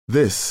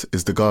This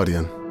is The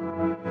Guardian.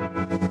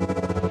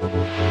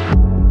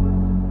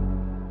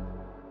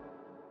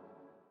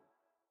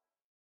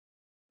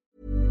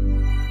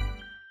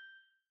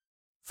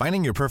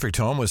 Finding your perfect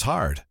home was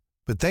hard,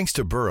 but thanks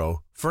to Burrow,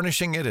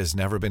 furnishing it has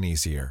never been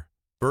easier.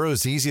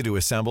 Burrow's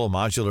easy-to-assemble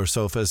modular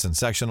sofas and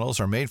sectionals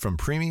are made from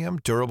premium,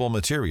 durable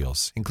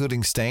materials,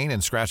 including stain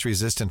and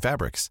scratch-resistant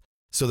fabrics.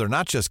 So they're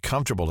not just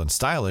comfortable and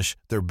stylish,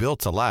 they're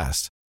built to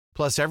last.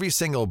 Plus, every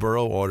single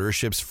Burrow order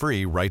ships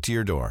free right to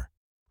your door.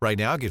 Right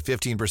now, get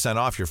 15%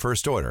 off your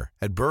first order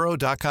at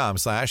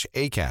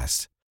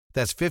burrow.com/ACAST.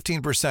 That's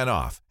 15%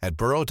 off at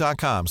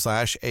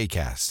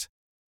burrow.com/ACAST.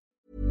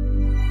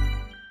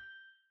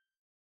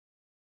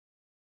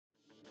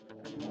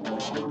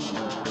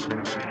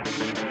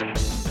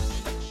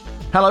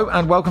 Hello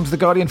and welcome to the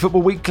Guardian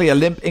Football Weekly. A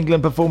limp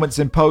England performance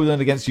in Poland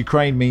against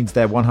Ukraine means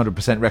their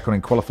 100% record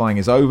in qualifying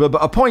is over,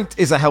 but a point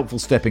is a helpful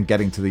step in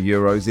getting to the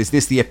Euros. Is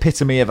this the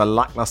epitome of a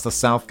lacklustre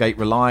Southgate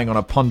relying on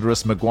a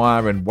ponderous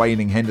Maguire and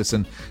waning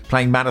Henderson,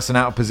 playing Maddison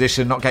out of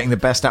position, not getting the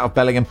best out of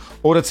Bellingham,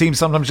 or do teams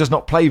sometimes just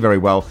not play very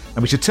well?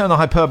 And we should turn the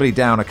hyperbole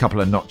down a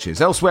couple of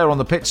notches. Elsewhere on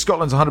the pitch,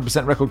 Scotland's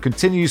 100% record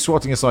continues,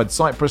 swatting aside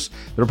Cyprus.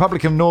 The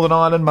Republic of Northern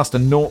Ireland muster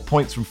 0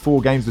 points from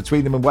 4 games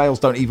between them, and Wales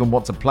don't even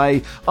want to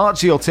play.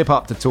 Archie will tip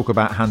up to talk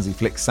about Hansi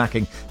Flick's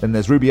sacking. Then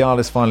there's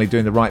Rubiales finally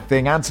doing the right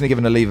thing, Anthony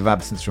given a leave of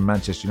absence from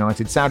Manchester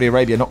United, Saudi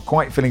Arabia not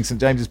quite filling St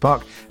James's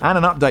Park, and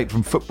an update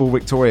from Football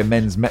Victoria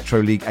Men's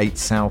Metro League 8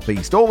 South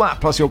East. All that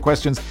plus your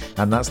questions,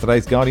 and that's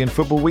today's Guardian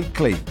Football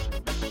Weekly.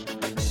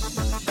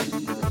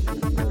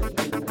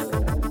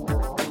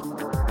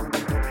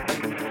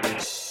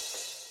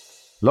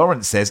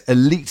 Lawrence says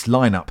elite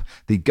lineup,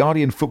 the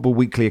Guardian Football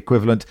Weekly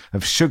equivalent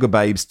of Sugar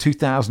Babes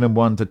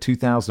 2001 to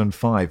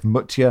 2005.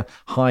 Mutya,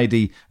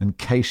 Heidi and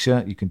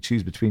Keisha. You can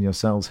choose between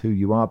yourselves who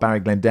you are. Barry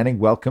Glendenning,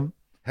 welcome.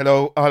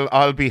 Hello,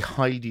 I'll be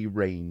Heidi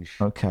Range.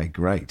 Okay,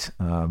 great.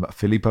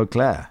 Philippe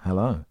Auclair,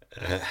 hello.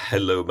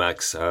 Hello,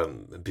 Max.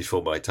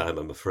 Before my time,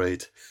 I'm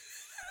afraid.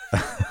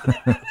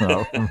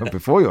 Well,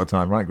 before your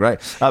time, right, great.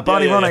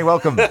 Barney Ronay,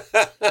 welcome.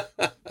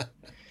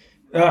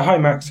 Hi,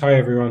 Max. Hi,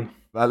 everyone.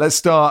 Let's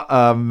start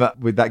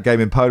with that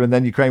game in Poland,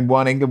 then Ukraine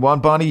won, England won.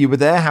 Barney, you were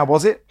there. How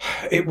was it?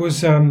 It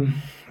was,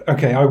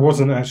 okay, I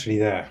wasn't actually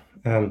there.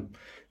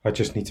 I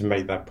just need to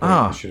make that point.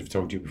 I should have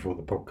told you before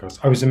the podcast.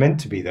 I was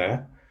meant to be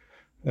there.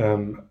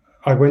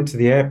 I went to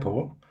the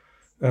airport.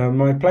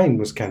 My plane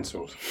was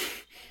cancelled.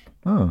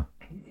 Oh.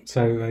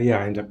 So, I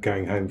ended up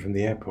going home from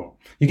the airport.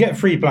 You get a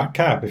free black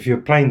cab if your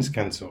plane's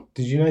cancelled.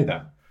 Did you know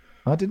that?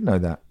 I didn't know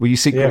that. Were you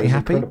secretly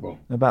happy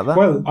about that?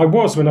 Well, I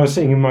was when I was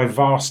sitting in my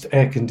vast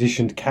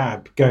air-conditioned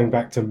cab going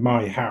back to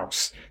my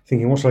house,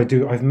 thinking, what shall I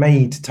do? I've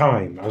made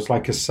time. I was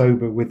like a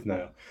sober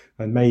Withnail.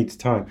 I made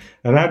time.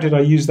 And how did I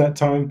use that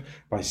time?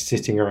 By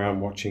sitting around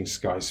watching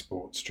Sky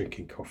Sports,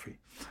 drinking coffee.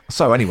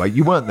 So anyway,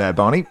 you weren't there,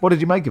 Barney. What did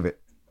you make of it?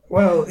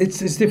 Well,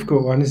 it's a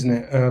difficult one, isn't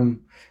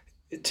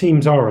it?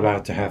 Teams are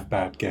allowed to have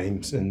bad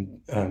games, and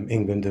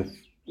England have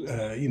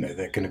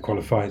they're going to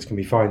qualify. It's going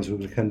to be fine. So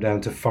it'll come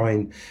down to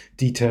fine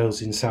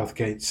details in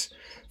Southgate's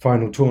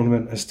final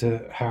tournament as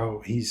to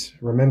how he's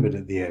remembered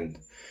at the end.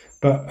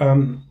 But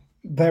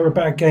there are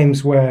bad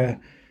games where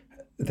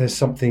there's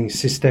something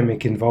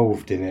systemic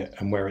involved in it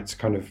and where it's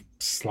kind of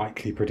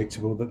slightly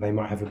predictable that they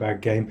might have a bad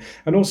game.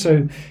 And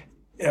also,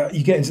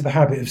 you get into the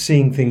habit of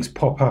seeing things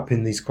pop up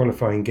in these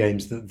qualifying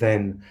games that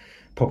then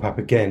pop up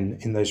again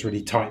in those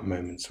really tight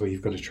moments where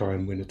you've got to try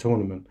and win a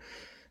tournament.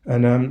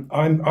 And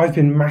I've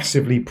been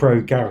massively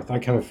pro Gareth.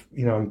 I'm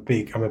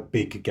a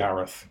big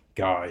Gareth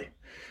guy.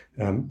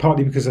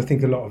 Partly because I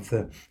think a lot of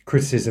the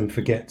criticism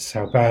forgets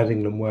how bad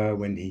England were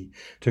when he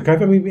took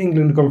over. I mean,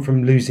 England have gone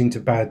from losing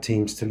to bad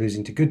teams to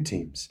losing to good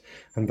teams,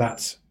 and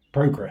that's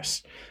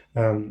progress.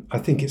 I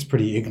think it's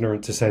pretty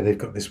ignorant to say they've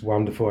got this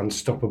wonderful,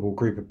 unstoppable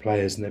group of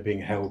players and they're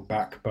being held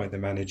back by the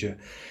manager.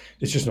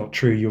 It's just not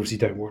true. You obviously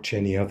don't watch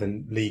any other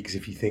leagues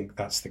if you think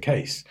that's the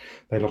case.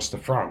 They lost to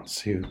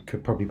France, who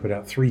could probably put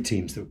out 3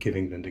 teams that would give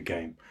England a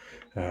game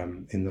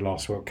in the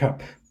last World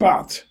Cup.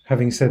 But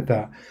having said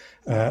that,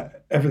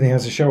 everything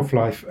has a shelf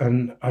life,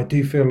 and I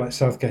do feel like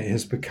Southgate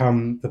has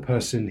become the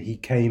person he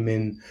came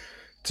in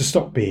to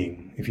stop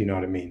being, if you know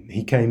what I mean.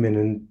 He came in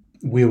and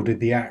wielded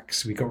the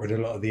axe. We got rid of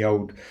a lot of the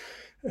old...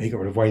 He got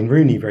rid of Wayne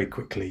Rooney very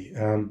quickly.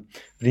 But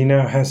he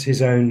now has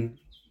his own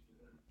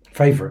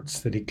favourites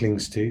that he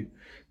clings to,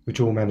 which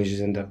all managers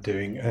end up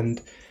doing.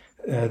 And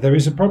there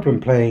is a problem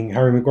playing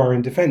Harry Maguire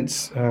in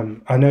defence.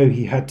 I know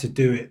he had to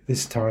do it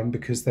this time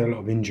because there are a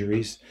lot of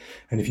injuries.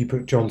 And if you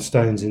put John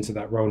Stones into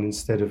that role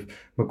instead of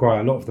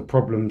Maguire, a lot of the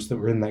problems that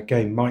were in that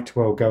game might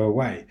well go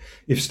away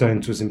if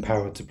Stones was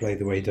empowered to play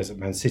the way he does at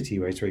Man City,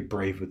 where he's very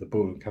brave with the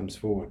ball and comes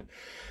forward.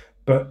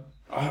 But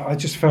I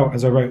just felt,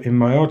 as I wrote in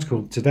my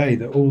article today,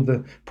 that all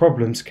the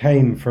problems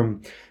came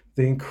from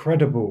the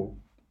incredible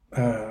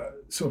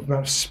sort of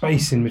amount of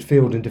space in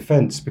midfield and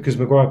defence because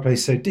Maguire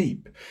plays so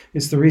deep.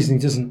 It's the reason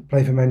he doesn't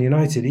play for Man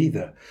United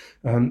either.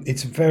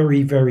 It's a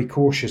very, very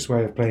cautious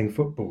way of playing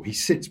football. He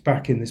sits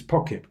back in this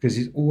pocket because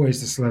he's always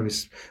the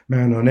slowest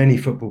man on any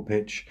football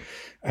pitch,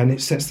 and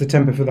it sets the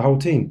tempo for the whole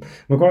team.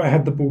 Maguire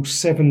had the ball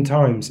 7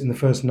 times in the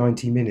first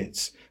 90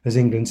 minutes as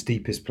England's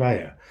deepest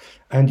player,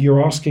 and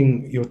you're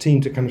asking your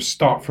team to kind of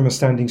start from a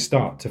standing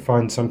start to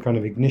find some kind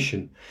of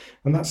ignition,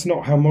 and that's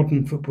not how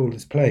modern football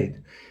is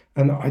played.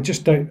 And I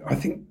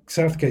think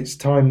Southgate's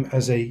time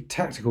as a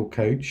tactical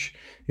coach,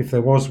 if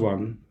there was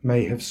one,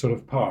 may have sort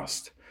of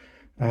passed.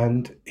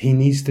 And he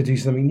needs to do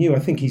something new. I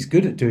think he's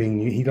good at doing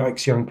new. He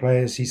likes young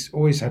players. He's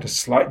always had a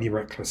slightly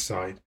reckless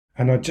side.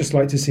 And I'd just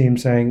like to see him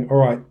saying, all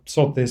right,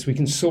 sod this. We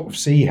can sort of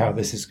see how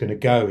this is going to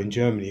go in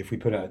Germany if we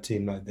put out a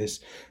team like this.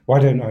 Why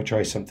don't I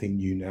try something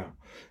new now?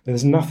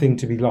 There's nothing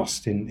to be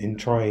lost in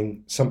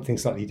trying something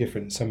slightly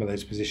different in some of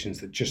those positions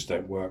that just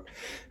don't work.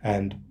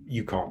 And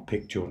you can't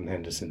pick Jordan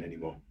Henderson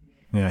anymore.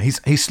 Yeah,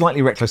 he's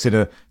slightly reckless in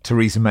a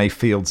Theresa May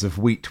Fields of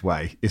Wheat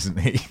way, isn't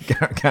he,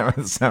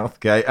 Gareth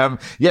Southgate?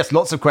 Yes,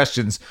 lots of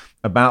questions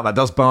about that.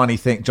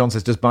 John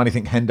says, does Barney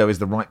think Hendo is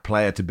the right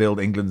player to build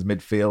England's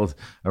midfield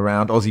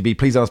around? Aussie B,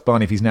 please ask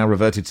Barney if he's now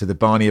reverted to the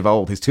Barney of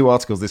old. His 2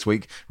 articles this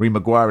week,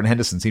 Maguire and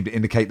Henderson, seem to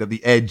indicate that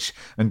the edge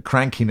and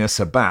crankiness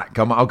are back.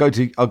 I'll go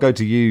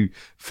to you,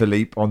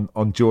 Philippe,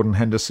 on Jordan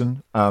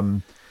Henderson.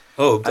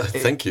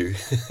 Thank you.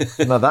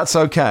 No, that's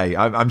okay.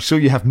 I'm sure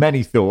you have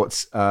many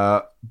thoughts,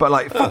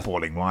 but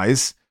footballing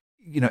wise,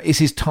 is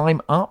his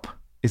time up?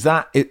 Is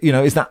that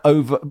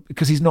over?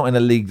 Because he's not in a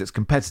league that's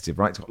competitive,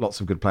 right? It's got lots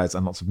of good players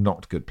and lots of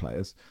not good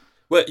players.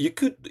 Well, you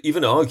could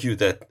even argue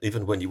that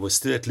even when he was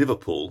still at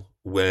Liverpool,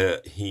 where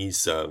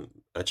his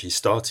actually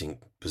starting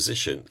place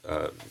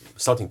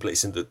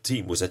in the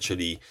team was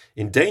actually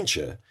in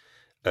danger,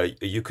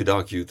 you could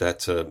argue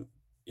that.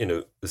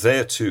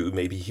 There too,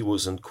 maybe he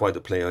wasn't quite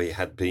the player he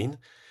had been.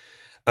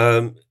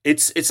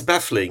 It's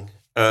baffling.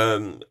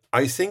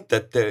 I think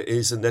that there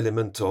is an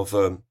element of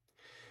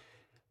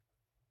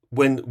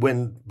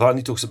when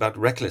Barney talks about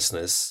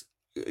recklessness,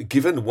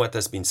 given what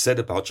has been said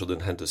about Jordan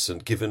Henderson,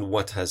 given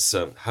what has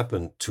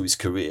happened to his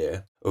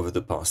career over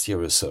the past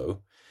year or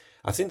so,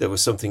 I think there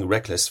was something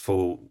reckless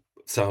for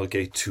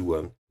Southgate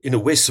to, in a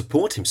way,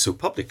 support him so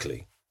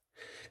publicly.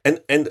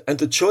 And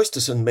the choice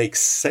doesn't make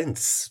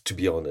sense, to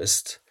be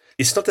honest.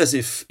 It's not as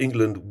if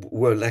England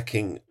were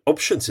lacking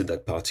options in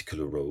that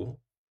particular role.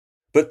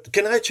 But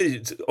can I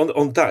actually,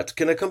 on that,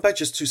 can I come back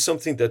just to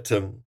something that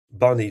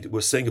Barney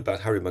was saying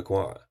about Harry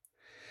Maguire?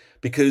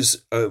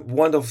 Because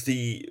one of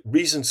the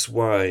reasons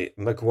why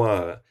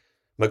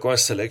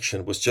Maguire's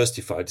selection was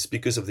justified is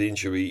because of the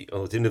injury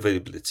or the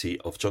inavailability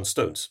of John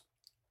Stones.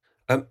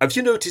 Have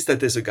you noticed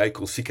that there's a guy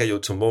called Fikayo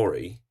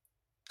Tomori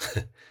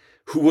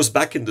who was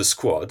back in the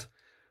squad,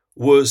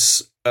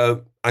 was,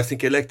 I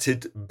think,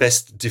 elected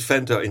best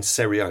defender in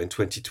Serie A in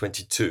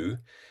 2022,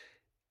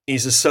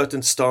 is a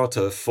certain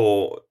starter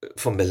for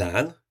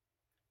Milan,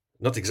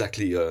 not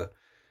exactly a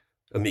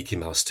Mickey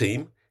Mouse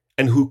team,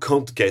 and who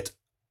can't get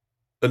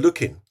a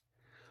look in.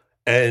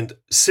 And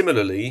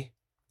similarly,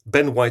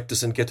 Ben White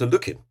doesn't get a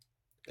look in.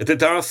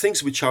 There are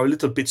things which are a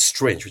little bit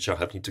strange, which are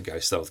happening to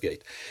Gareth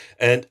Southgate.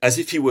 And as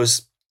if he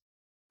was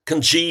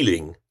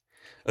congealing,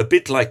 a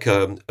bit like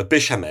a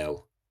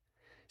bechamel.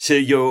 So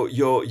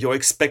you're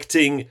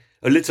expecting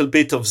a little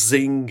bit of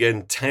zing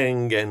and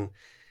tang and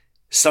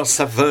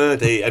salsa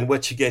verde, and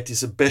what you get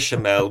is a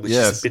bechamel, which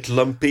is a bit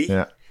lumpy.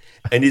 Yeah.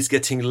 And it's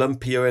getting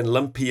lumpier and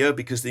lumpier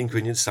because the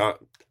ingredients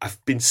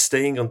have been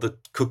staying on the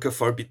cooker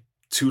for a bit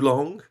too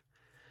long.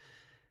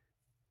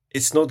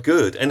 It's not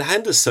good. And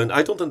Henderson,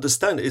 I don't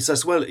understand. It's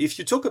as well, if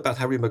you talk about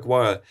Harry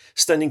Maguire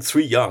standing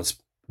 3 yards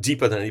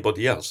deeper than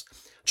anybody else,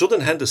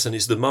 Jordan Henderson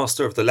is the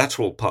master of the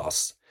lateral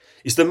pass.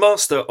 He's the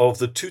master of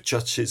the 2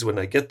 touches when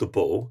I get the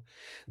ball.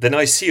 Then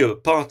I see a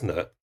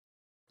partner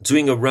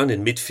doing a run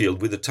in midfield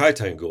with a tight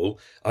angle.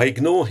 I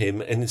ignore him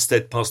and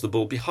instead pass the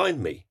ball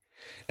behind me.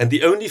 And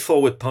the only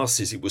forward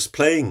passes he was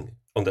playing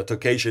on that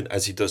occasion,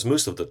 as he does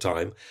most of the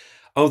time,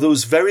 are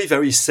those very,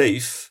 very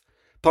safe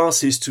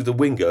passes to the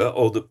winger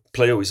or the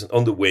player who is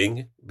on the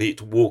wing, be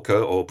it Walker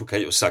or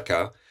Bukayo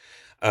Saka,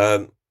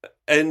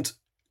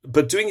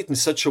 but doing it in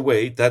such a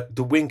way that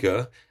the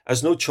winger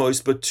has no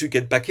choice but to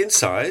get back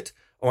inside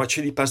or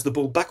actually pass the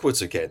ball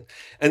backwards again.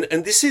 And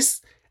this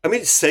is,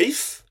 it's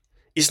safe.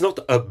 He's not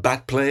a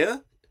bad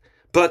player,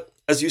 but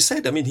as you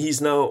said,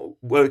 he's now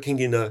working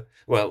in a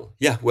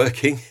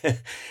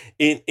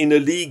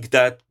league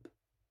that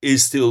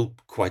is still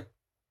quite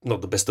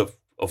not the best of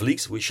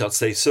leagues, we shall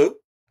say so.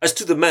 As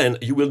to the man,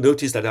 you will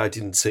notice that I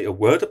didn't say a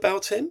word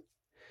about him,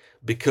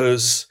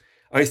 because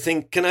I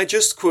think, can I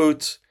just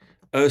quote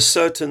a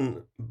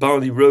certain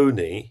Barney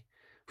Roney,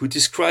 who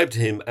described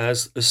him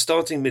as a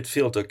starting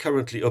midfielder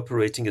currently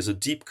operating as a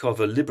deep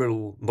cover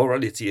liberal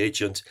morality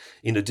agent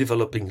in a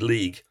developing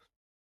league.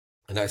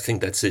 And I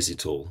think that says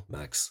it all,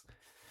 Max.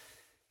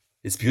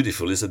 It's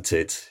beautiful, isn't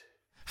it?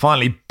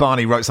 Finally,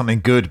 Barney wrote something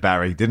good,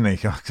 Barry, didn't he?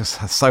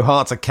 Just so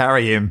hard to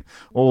carry him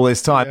all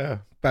this time. Yeah,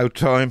 about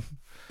time.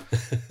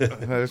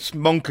 It's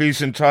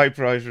monkeys and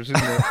typewriters,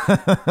 isn't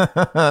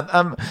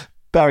it?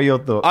 Barry, your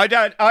thoughts?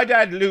 I'd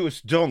add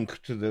Lewis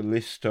Dunk to the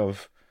list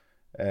of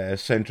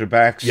centre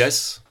backs.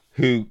 Yes.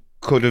 Who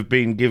could have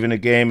been given a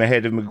game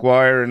ahead of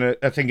Maguire, and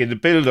I think in the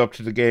build up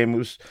to the game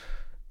was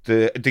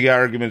the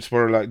arguments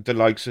were like the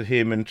likes of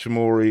him and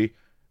Tomori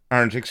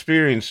aren't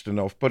experienced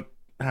enough. But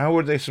how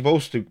are they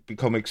supposed to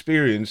become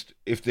experienced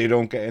if they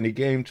don't get any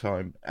game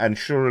time? And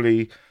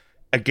surely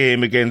a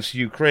game against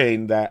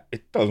Ukraine, that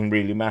it doesn't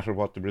really matter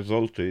what the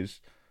result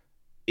is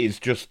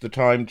just the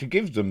time to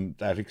give them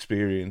that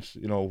experience,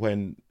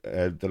 when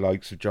the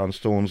likes of John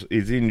Stones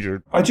is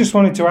injured. I just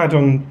wanted to add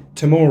on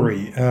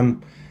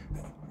Tomori.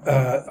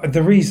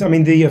 The reason, I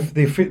mean, the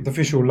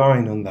official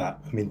line on that,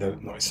 I mean,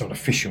 it's not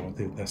official,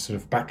 the sort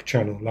of back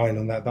channel line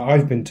on that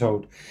I've been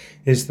told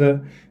is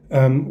that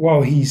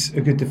while he's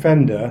a good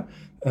defender,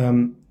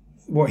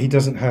 what he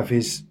doesn't have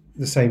is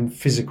the same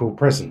physical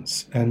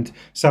presence. And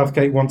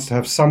Southgate wants to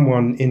have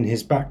someone in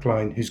his back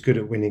line who's good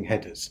at winning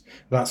headers.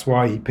 That's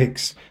why he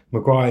picks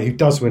Maguire, who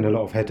does win a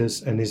lot of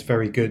headers and is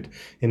very good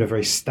in a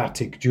very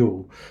static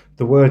duel.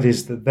 The word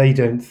is that they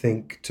don't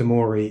think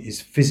Tomori is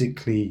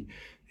physically...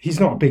 He's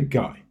not a big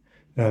guy.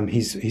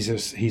 He's a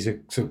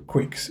sort of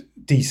quick,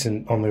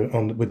 decent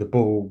with the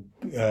ball,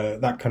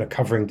 that kind of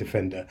covering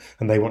defender,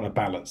 and they want a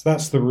balance.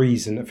 That's the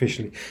reason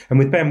officially. And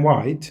with Ben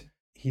White,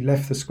 he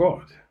left the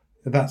squad.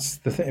 That's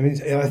the thing. I mean,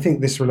 I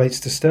think this relates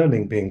to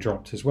Sterling being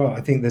dropped as well.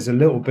 I think there's a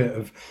little bit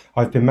of,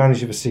 I've been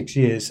manager for 6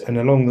 years, and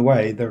along the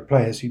way, there are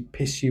players who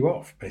piss you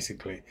off,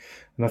 basically.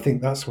 And I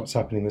think that's what's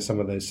happening with some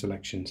of those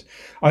selections.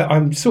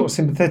 I'm sort of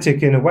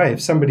sympathetic in a way.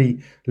 If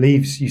somebody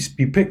leaves,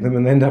 you pick them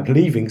and they end up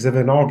leaving because of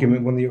an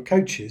argument with one of your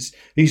coaches,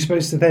 are you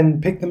supposed to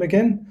then pick them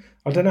again?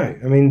 I don't know.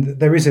 I mean,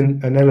 there is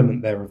an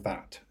element there of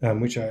that,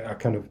 which I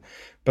kind of...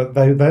 But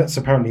that's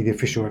apparently the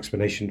official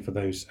explanation for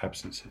those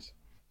absences.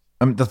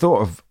 The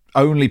thought of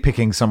only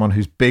picking someone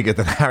who's bigger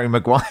than Harry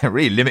Maguire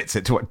really limits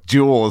it to what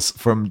Jaws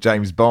from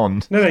James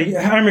Bond. No,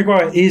 Harry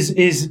Maguire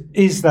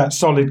is that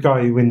solid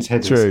guy who wins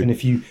headers. True. And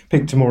if you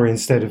pick Tomori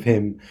instead of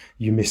him,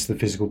 you miss the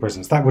physical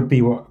presence. That would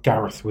be what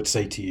Gareth would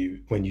say to you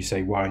when you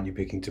say, why aren't you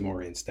picking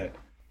Tomori instead?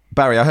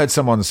 Barry, I heard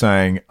someone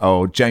saying,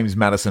 James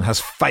Maddison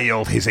has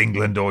failed his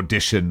England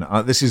audition.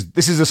 This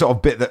is a sort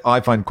of bit that I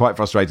find quite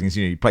frustrating. Is,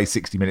 you play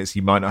 60 minutes,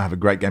 you might not have a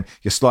great game,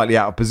 you're slightly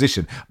out of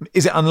position.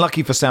 Is it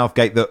unlucky for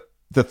Southgate that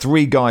the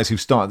three guys who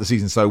started the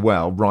season so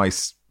well,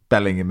 Rice,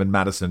 Bellingham and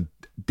Maddison,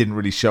 didn't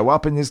really show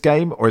up in this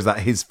game, or is that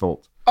his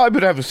fault? I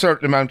would have a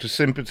certain amount of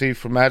sympathy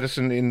for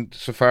Maddison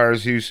insofar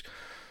as he's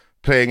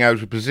playing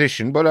out of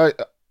position,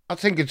 but I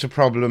think it's a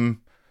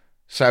problem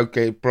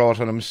Southgate brought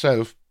on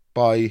himself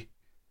by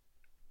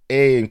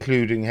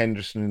including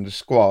Henderson in the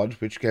squad,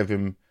 which gave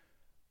him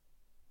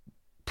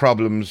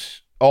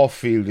problems,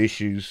 off-field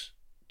issues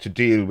to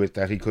deal with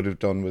that he could have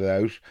done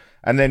without,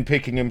 and then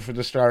picking him for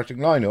the starting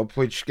lineup,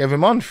 which gave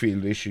him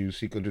on-field issues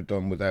he could have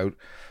done without,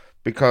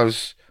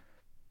 because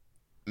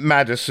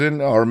Maddison,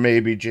 or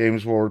maybe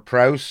James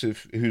Ward-Prowse,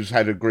 who's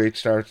had a great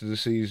start to the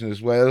season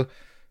as well,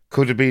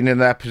 could have been in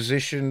that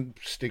position,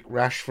 stick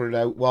Rashford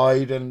out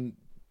wide, and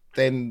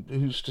then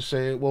who's to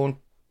say it won't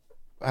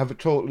have a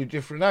totally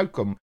different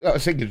outcome. I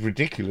think it's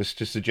ridiculous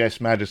to suggest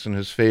Maddison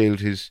has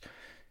failed his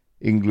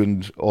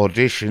England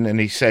audition, and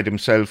he said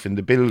himself in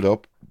the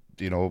build-up,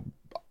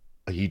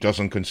 he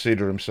doesn't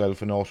consider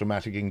himself an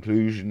automatic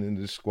inclusion in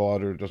the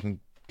squad, or doesn't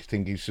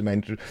think he's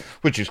cemented,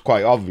 which is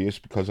quite obvious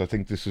because I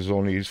think this is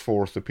only his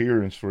fourth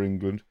appearance for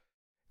England.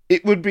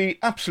 It would be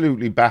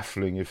absolutely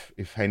baffling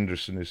if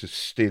Henderson is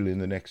still in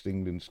the next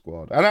England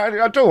squad. And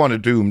I don't want to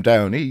do him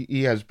down.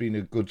 He has been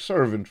a good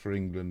servant for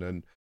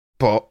England,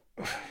 but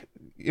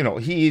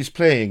he is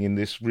playing in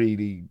this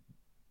really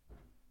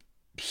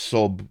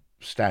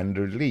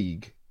substandard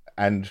league,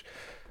 and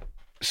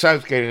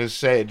Southgate has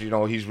said,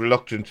 he's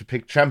reluctant to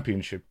pick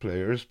championship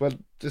players, but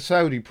the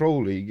Saudi Pro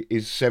League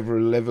is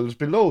several levels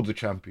below the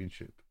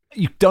championship.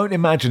 You don't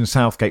imagine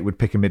Southgate would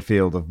pick a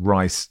midfield of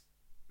Rice,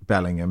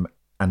 Bellingham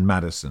and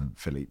Maddison,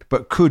 Philippe.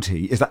 But could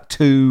he? Is that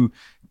too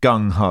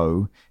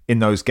gung-ho in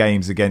those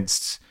games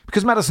against...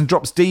 Because Maddison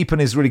drops deep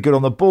and is really good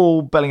on the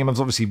ball.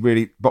 Bellingham's obviously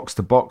really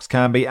box-to-box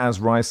can be,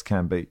 as Rice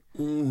can be.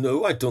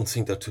 No, I don't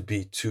think that would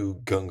be too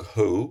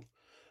gung-ho.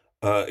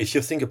 If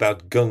you think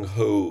about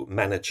gung-ho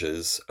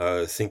managers,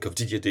 think of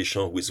Didier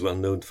Deschamps, who is well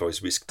known for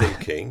his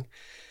risk-taking.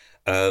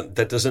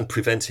 That doesn't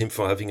prevent him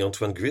from having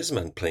Antoine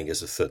Griezmann playing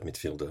as a third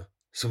midfielder.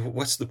 So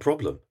what's the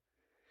problem?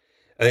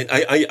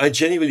 I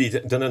genuinely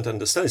don't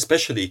understand,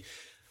 especially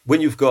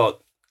when you've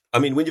got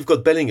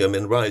Bellingham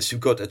and Rice, you've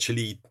got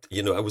actually,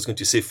 I was going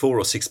to say 4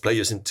 or 6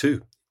 players in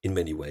two in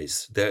many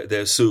ways.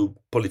 They're so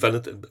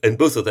polyvalent, and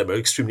both of them are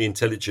extremely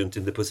intelligent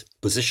in the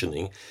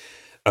positioning.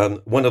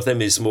 One of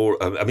them is more,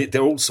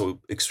 they're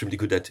also extremely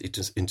good at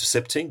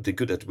intercepting. They're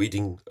good at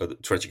reading the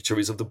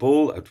trajectories of the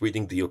ball, at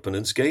reading the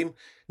opponent's game.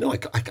 No,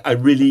 I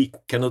really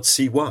cannot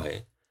see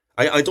why.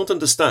 I don't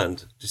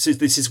understand.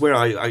 This is where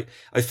I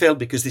fail,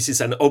 because this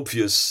is an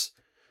obvious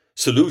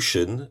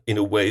solution, in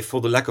a way, for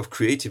the lack of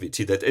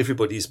creativity that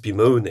everybody is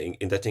bemoaning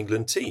in that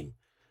England team.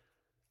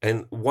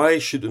 And why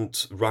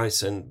shouldn't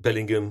Rice and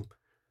Bellingham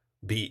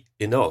be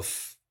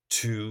enough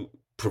to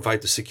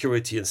provide the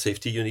security and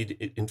safety you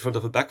need in front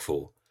of a back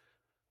four?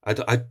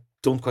 I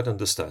don't quite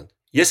understand.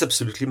 Yes,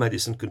 absolutely,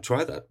 Maddison could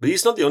try that. But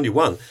he's not the only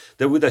one.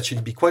 There would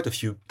actually be quite a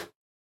few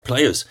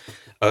players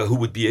who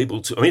would be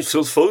able to. I mean,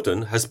 Phil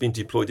Foden has been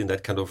deployed in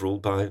that kind of role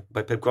by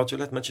Pep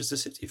Guardiola at Manchester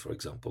City, for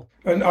example.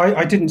 And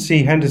I didn't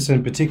see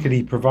Henderson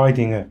particularly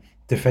providing a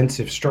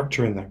defensive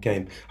structure in that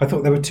game. I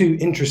thought there were two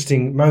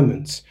interesting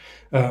moments.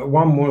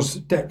 One was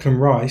Declan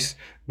Rice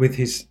with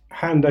his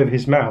hand over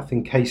his mouth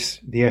in case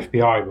the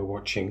FBI were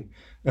watching,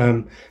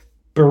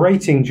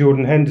 berating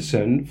Jordan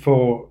Henderson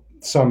for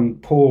some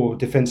poor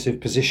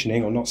defensive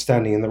positioning or not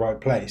standing in the right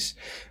place.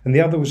 And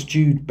the other was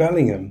Jude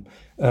Bellingham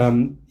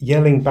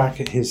yelling back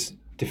at his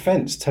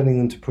defence, telling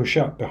them to push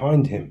up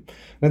behind him.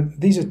 Now,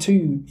 these are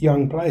two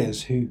young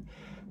players who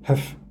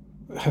have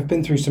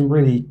been through some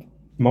really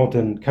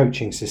modern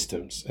coaching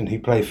systems and who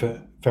play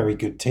for very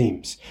good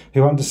teams,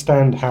 who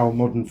understand how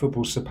modern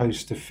football's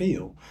supposed to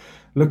feel,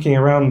 looking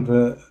around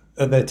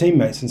at their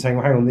teammates and saying,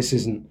 well, hang on,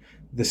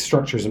 this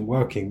structure isn't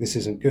working, this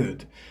isn't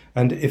good.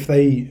 And if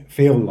they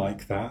feel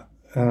like that,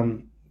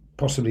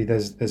 possibly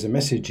there's a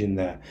message in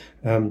there.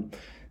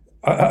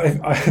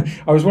 I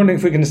was wondering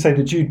if we're going to say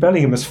that Jude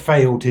Bellingham has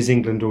failed his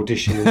England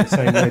audition in the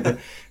same way that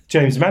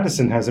James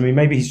Maddison has. I mean,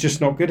 maybe he's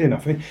just not good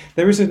enough. I mean,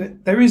 there is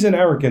an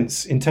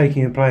arrogance in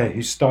taking a player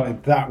who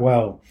started that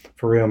well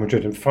for Real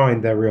Madrid and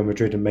find they're Real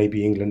Madrid and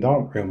maybe England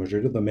aren't Real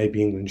Madrid, although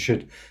maybe England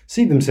should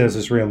see themselves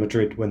as Real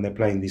Madrid when they're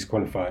playing these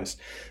qualifiers,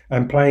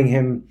 and playing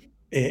him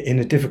in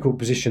a difficult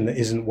position that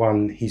isn't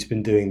one he's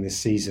been doing this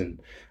season.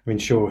 I mean,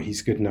 sure,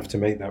 he's good enough to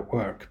make that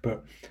work,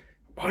 but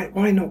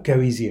why not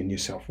go easy on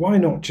yourself? Why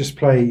not just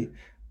play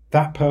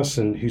that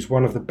person who's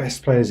one of the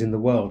best players in the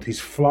world, who's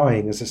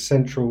flying as a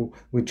central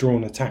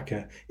withdrawn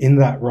attacker in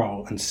that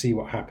role, and see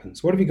what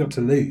happens? What have you got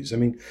to lose? I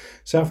mean,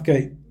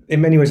 Southgate,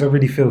 in many ways, I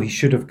really feel he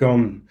should have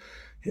gone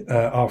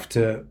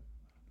after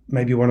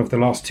maybe one of the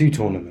last two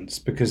tournaments,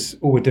 because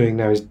all we're doing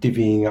now is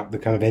divvying up the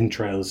kind of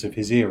entrails of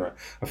his era.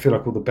 I feel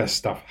like all the best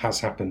stuff has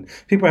happened.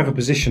 People have a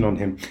position on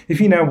him. If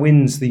he now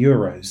wins the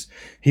Euros,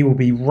 he will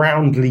be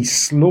roundly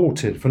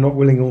slaughtered for not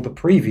winning all the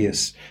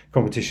previous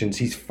competitions.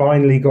 He's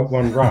finally got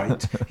one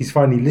right. He's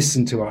finally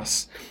listened to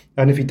us.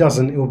 And if he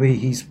doesn't, it will be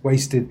he's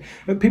wasted.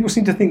 People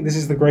seem to think this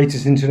is the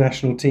greatest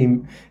international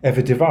team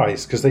ever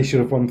devised, because they should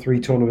have won 3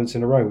 tournaments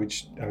in a row,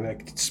 which, I mean,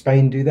 did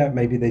Spain do that?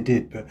 Maybe they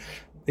did, but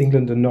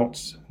England are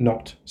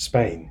not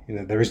Spain. You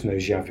know, there is no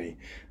Xavi.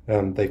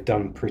 They've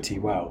done pretty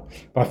well.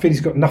 But I feel he's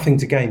got nothing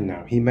to gain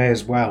now. He may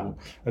as well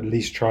at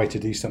least try to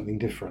do something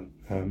different.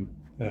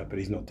 But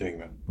he's not doing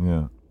that.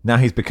 Yeah. Now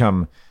he's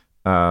become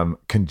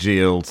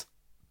congealed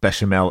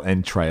bechamel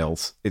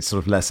entrails. It's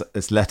sort of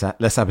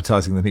less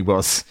appetizing than he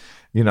was,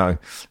 you know,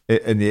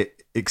 in the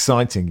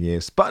exciting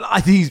years. But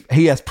I think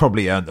he has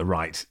probably earned the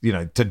right, you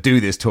know, to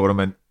do this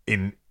tournament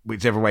in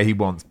whichever way he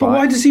wants. But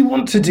why does he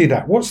want to do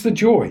that? What's the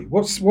joy?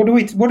 What are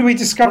we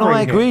discovering? Well,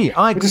 I agree.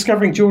 We're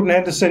discovering Jordan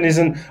Henderson is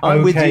an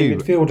okay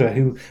midfielder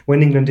who,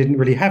 when England didn't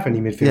really have any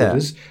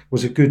midfielders,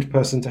 was a good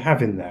person to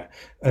have in there,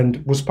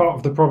 and was part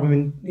of the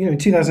problem in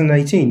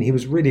 2018. He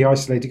was really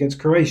isolated against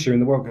Croatia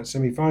in the World Cup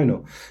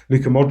semi-final.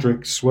 Luka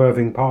Modric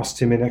swerving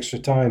past him in extra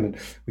time, and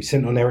we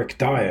sent on Eric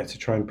Dyer to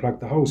try and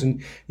plug the holes.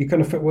 And you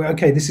kind of felt, well,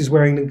 okay, this is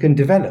where England can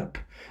develop.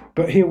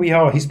 But here we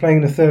are, he's playing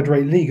in a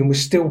third-rate league and we're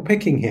still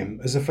picking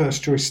him as a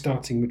first-choice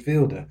starting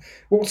midfielder.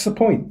 What's the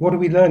point? What are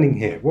we learning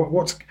here?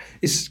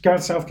 Is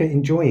Gareth Southgate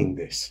enjoying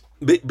this?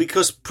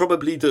 Because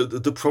probably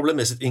the problem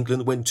is that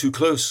England went too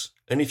close.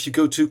 And if you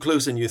go too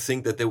close and you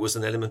think that there was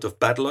an element of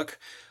bad luck,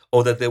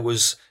 or that there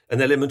was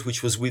an element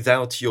which was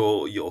without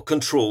your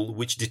control,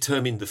 which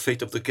determined the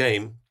fate of the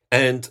game,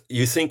 and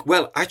you think,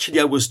 well, actually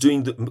I was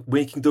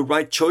making the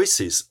right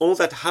choices. All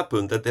that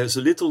happened, that there's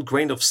a little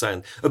grain of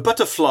sand, a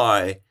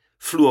butterfly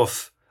flew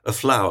off a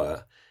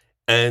flower,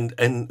 and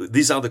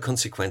these are the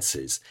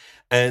consequences.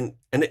 And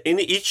in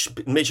each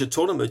major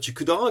tournament, you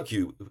could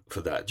argue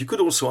for that. You could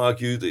also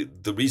argue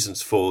the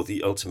reasons for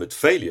the ultimate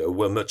failure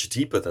were much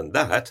deeper than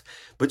that.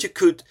 But you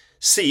could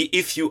see,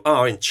 if you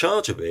are in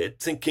charge of it,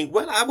 thinking,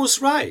 well, I was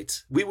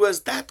right. We were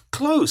that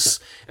close.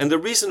 And the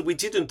reason we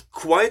didn't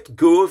quite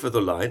go over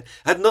the line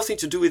had nothing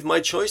to do with my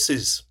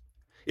choices.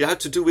 It had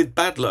to do with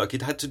bad luck.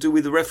 It had to do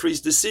with the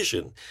referee's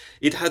decision.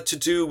 It had to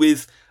do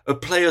with a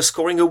player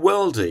scoring a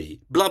worldie,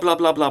 blah, blah,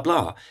 blah, blah,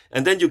 blah.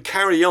 And then you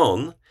carry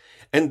on.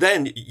 And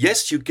then,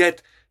 yes,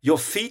 your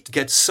feet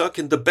get stuck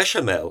in the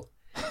bechamel,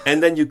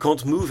 and then you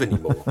can't move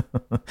anymore.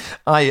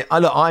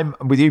 I'm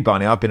with you,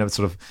 Barney. I've been a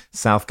sort of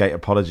Southgate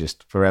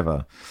apologist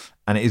forever.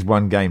 And it is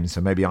one game,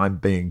 so maybe I'm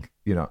being,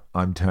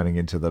 I'm turning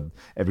into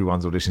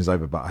everyone's audition is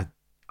over. But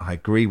I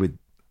agree with,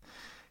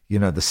 the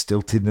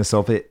stiltedness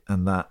of it,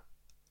 and that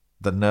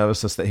the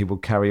nervousness that he will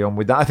carry on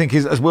with that. I think,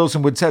 as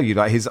Wilson would tell you,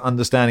 like, his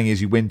understanding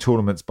is you win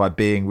tournaments by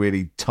being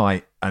really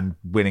tight and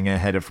winning a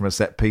header from a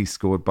set piece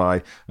scored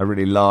by a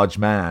really large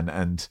man.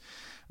 And,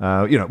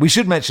 we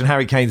should mention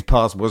Harry Kane's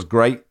pass was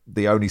great,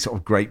 the only sort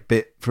of great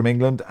bit from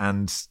England,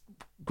 and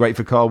great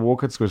for Kyle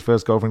Walker to score his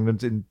first goal for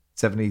England in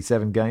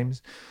 77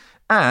 games.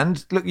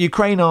 And look,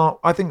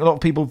 I think a lot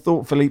of people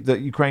thought, Philippe, that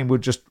Ukraine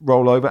would just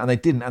roll over, and they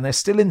didn't. And they're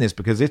still in this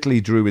because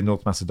Italy drew with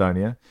North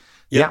Macedonia.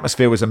 The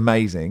atmosphere was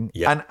amazing.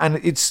 And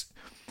it's,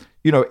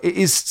 it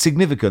is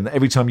significant that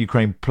every time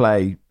Ukraine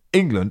play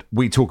England,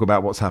 we talk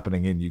about what's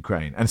happening in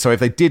Ukraine. And so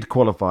if they did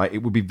qualify,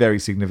 it would be very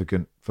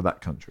significant for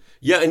that country.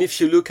 Yeah, and if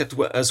you look at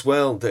as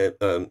well,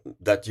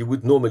 that you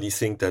would normally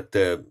think that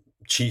the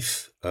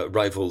chief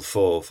rival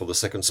for the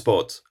second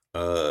spot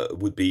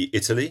would be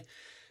Italy.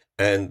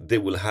 And they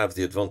will have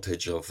the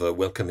advantage of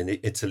welcoming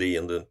Italy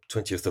on the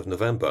 20th of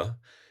November.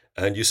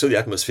 And you saw the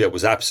atmosphere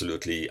was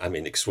absolutely,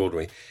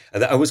 extraordinary.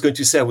 And I was going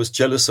to say I was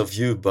jealous of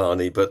you,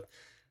 Barney, but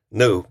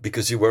no,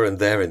 because you weren't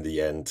there in the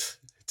end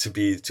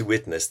to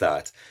witness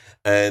that.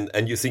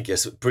 And you think,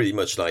 yes, pretty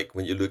much like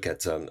when you look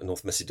at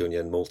North Macedonia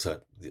and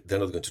Malta, they're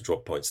not going to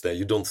drop points there.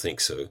 You don't think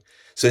so.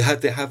 So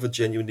they have a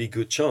genuinely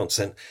good chance.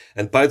 And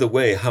by the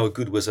way, how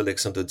good was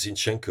Alexander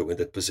Zinchenko in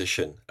that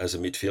position as a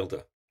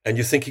midfielder? And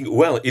you're thinking,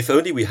 well, if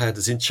only we had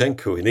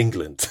Zinchenko in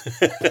England,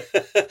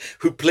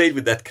 who played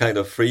with that kind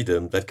of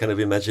freedom, that kind of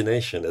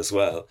imagination as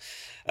well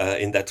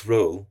in that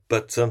role.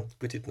 But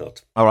we did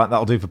not. All right,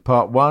 that'll do for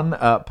part one.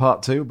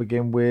 Part two will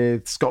begin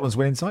with Scotland's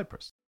win in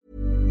Cyprus.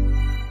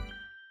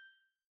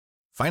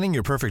 Finding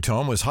your perfect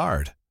home was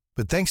hard,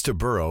 but thanks to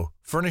Burrow,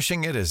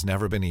 furnishing it has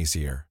never been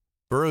easier.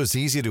 Burrow's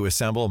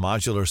easy-to-assemble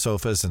modular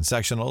sofas and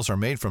sectionals are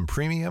made from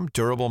premium,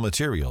 durable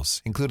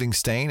materials, including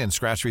stain and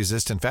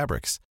scratch-resistant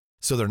fabrics.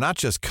 So they're not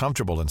just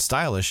comfortable and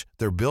stylish,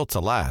 they're built to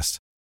last.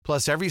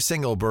 Plus, every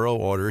single Burrow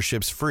order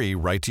ships free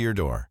right to your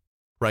door.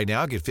 Right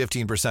now, get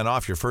 15%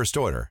 off your first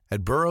order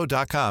at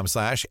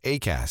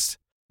burrow.com/ACAST.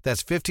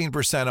 That's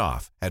 15%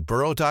 off at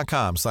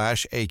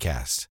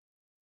burrow.com/ACAST.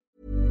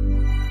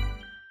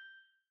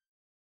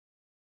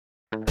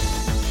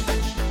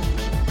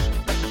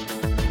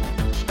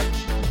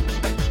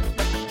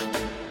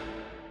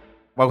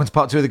 Welcome to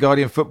part two of the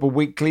Guardian Football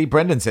Weekly.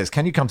 Brendan says,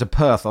 can you come to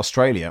Perth,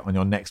 Australia on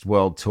your next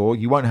world tour?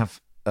 You won't have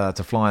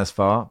to fly as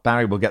far.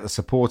 Barry will get the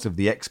support of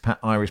the expat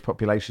Irish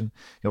population.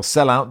 He'll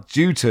sell out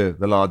due to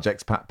the large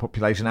expat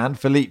population, and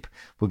Philippe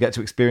will get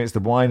to experience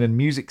the wine and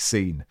music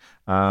scene.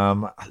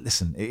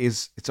 Listen,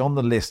 it's on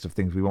the list of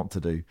things we want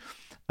to do,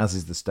 as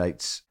is the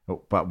States.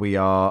 But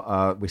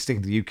we're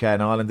sticking to the UK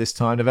and Ireland this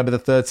time. November the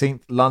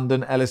 13th,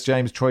 London, Ellis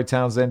James, Troy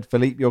Townsend.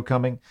 Philippe, you're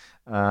coming.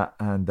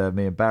 And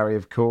me and Barry,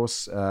 of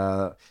course.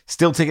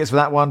 Still tickets for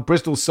that one.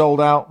 Bristol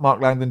sold out.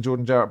 Mark Langdon,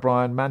 Jordan Jarrett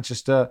Bryan.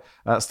 Manchester,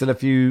 still a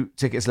few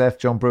tickets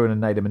left. John Bruin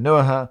and Nader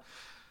Manuha.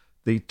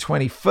 The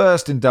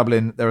 21st in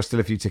Dublin, there are still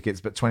a few tickets,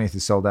 but 20th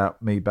is sold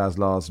out. Me, Baz,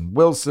 Lars and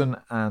Wilson.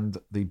 And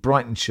the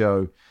Brighton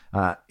show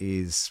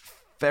is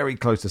very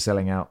close to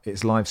selling out.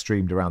 It's live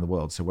streamed around the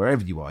world. So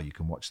wherever you are, you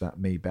can watch that.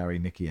 Me, Barry,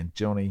 Nikki and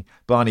Johnny.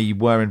 Barney, you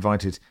were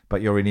invited,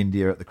 but you're in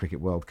India at the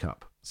Cricket World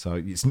Cup. So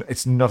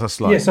it's not a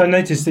slight. Yes, I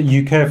noticed that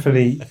you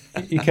carefully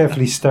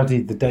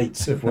studied the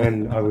dates of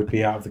when I would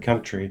be out of the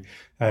country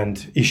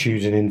and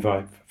issued an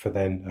invite for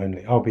then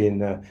only. I'll be in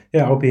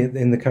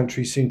the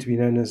country soon to be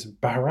known as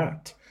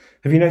Bharat.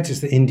 Have you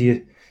noticed that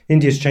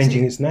India's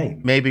changing its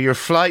name? Maybe your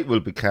flight will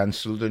be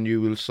cancelled and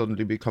you will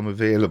suddenly become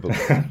available.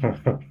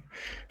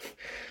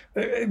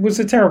 It was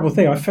a terrible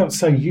thing. I felt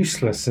so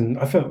useless, and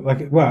I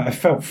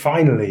felt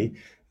finally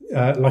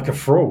like a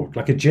fraud,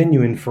 like a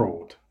genuine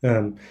fraud.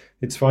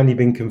 It's finally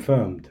been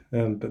confirmed,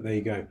 but there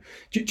you go.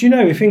 Do you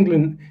know if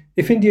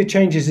India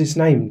changes its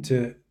name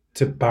to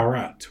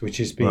Bharat, which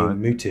is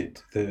being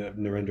mooted,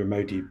 Narendra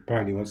Modi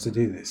apparently wants to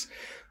do this.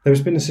 There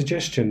has been a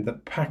suggestion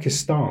that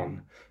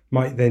Pakistan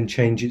might then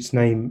change its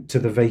name to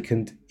the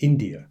vacant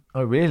India.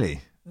 Oh,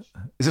 really?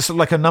 Is this sort of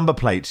like a number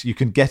plate? You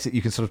can get it.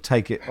 You can sort of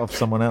take it off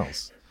someone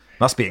else.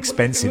 Must be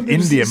expensive.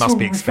 India must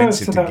be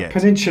expensive to get.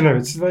 Peninsula.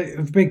 It's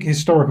like big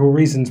historical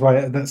reasons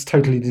why that's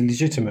totally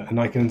legitimate, and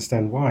I can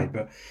understand why.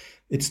 But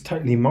it's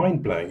totally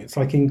mind blowing. It's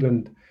like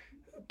England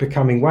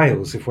becoming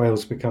Wales if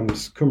Wales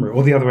becomes Cymru,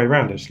 or the other way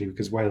around actually,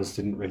 because Wales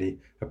didn't really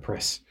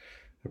oppress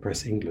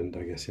England,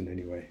 I guess, in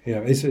any way. Yeah,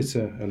 it's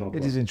an odd.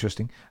 It is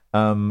interesting,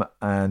 and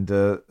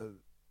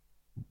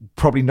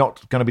probably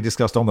not going to be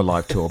discussed on the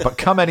live tour, but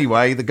come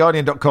anyway.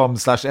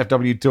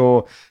 TheGuardian.com/FW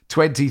Tour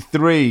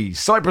 23.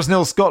 Cyprus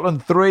 0,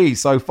 Scotland 3.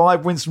 So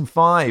 5 wins from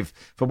 5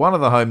 for one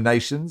of the home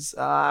nations.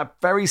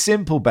 Very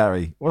simple,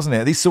 Barry, wasn't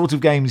it? These sort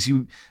of games,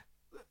 to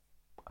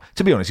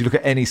be honest, you look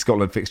at any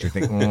Scotland fixture and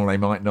think, they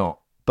might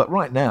not. But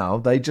right now,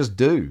 they just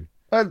do.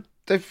 Well,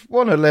 they've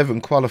won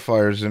 11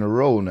 qualifiers in a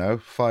row now,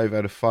 5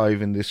 out of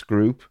 5 in this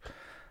group.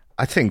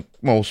 I think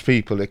most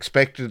people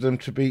expected them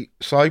to beat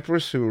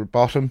Cyprus, who were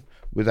bottom,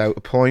 without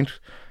a point.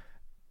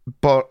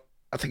 But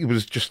I think it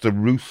was just the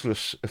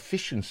ruthless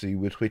efficiency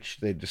with which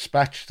they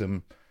dispatched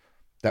them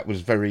that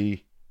was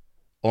very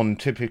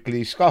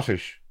untypically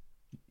Scottish.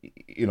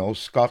 You know,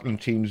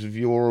 Scotland teams of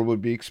yore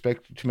would be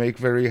expected to make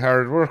very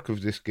hard work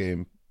of this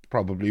game.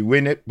 Probably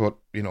win it, but,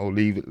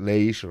 leave it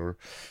late.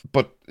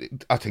 But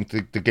I think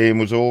the game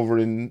was over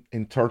in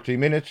 30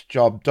 minutes.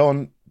 Job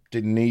done.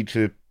 Didn't need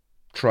to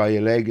try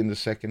a leg in the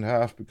second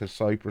half because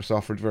Cyprus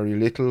offered very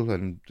little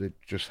and they're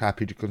just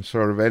happy to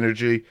conserve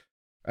energy.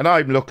 And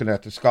I'm looking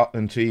at the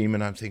Scotland team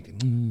and I'm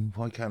thinking,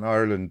 why can't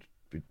Ireland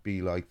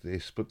be like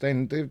this? But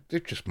then they're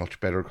just much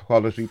better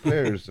quality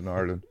players than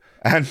Ireland.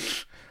 And,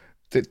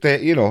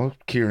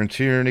 Kieran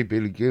Tierney,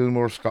 Billy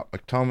Gilmore, Scott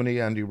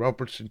McTominay, Andy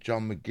Robertson,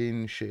 John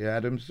McGinn, Shea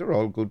Adams, they're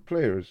all good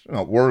players.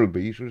 Not world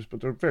beaters,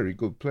 but they're very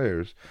good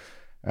players.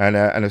 And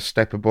a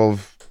step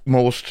above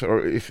most,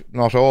 or if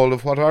not all,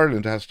 of what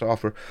Ireland has to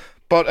offer.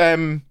 But,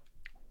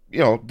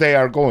 they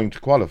are going to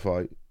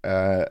qualify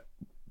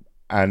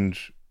and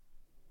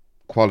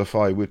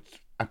qualify with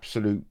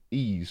absolute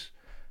ease.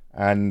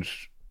 And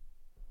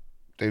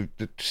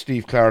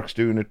Steve Clarke's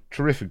doing a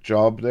terrific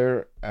job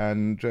there.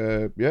 And,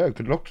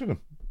 good luck to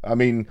them. I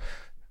mean,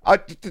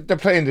 they're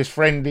playing this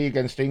friendly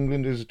against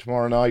England. Is it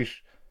tomorrow night?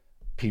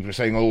 People are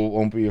saying, it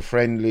won't be a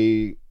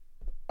friendly.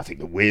 I think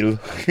it will.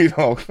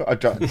 I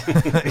don't.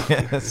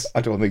 Yes.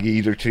 I don't think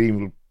either team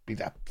will be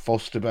that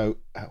fussed about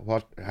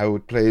how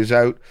it plays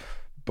out,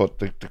 but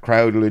the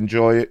crowd will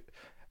enjoy it.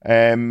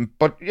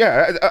 But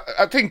yeah,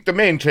 I think the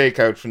main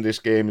takeout from this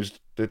game is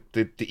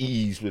the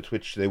ease with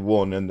which they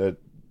won and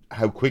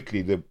how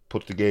quickly they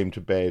put the game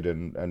to bed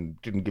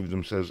and didn't give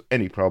themselves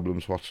any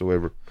problems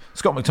whatsoever.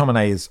 Scott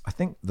McTominay is, I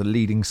think, the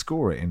leading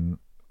scorer in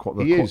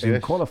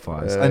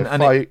qualifiers.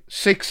 And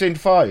 6 in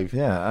 5.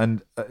 Yeah,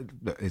 and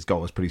his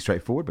goal was pretty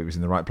straightforward, but he was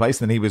in the right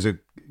place. And he was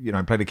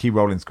played a key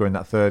role in scoring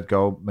that third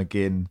goal.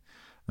 McGinn,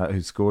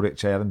 who scored it,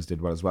 Shea Adams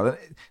did well as well. And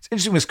it's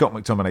interesting with Scott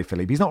McTominay,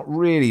 Philippe.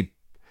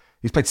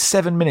 He's played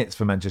 7 minutes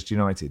for Manchester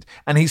United,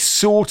 and he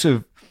sort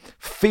of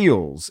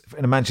feels,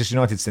 in a Manchester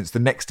United sense, the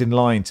next in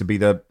line to be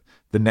the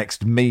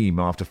next meme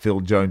after Phil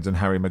Jones and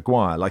Harry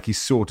Maguire. Like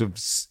he's sort of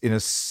in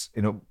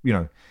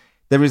a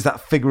there is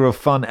that figure of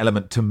fun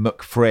element to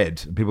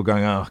McFred. And people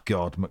going, oh,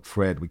 God,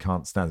 McFred, we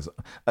can't stand this.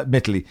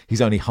 Admittedly,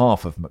 he's only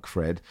half of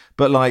McFred.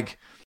 But,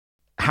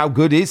 how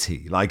good is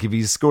he? If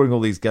he's scoring all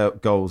these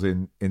goals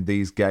in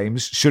these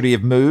games, should he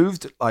have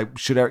moved?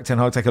 Should Erik ten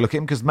Hag take a look at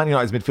him? Because Man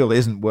United's midfield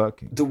isn't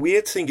working. The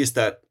weird thing is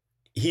that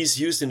he's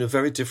used in a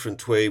very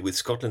different way with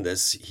Scotland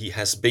as he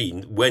has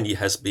been when he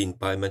has been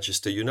by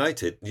Manchester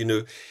United.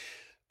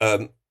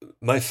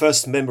 My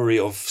first memory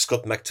of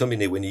Scott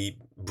McTominay when he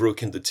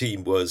broke in the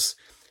team was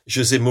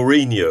Jose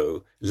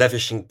Mourinho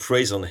lavishing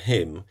praise on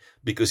him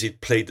because he'd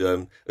played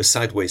a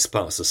sideways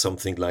pass or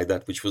something like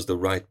that, which was the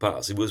right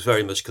pass. It was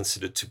very much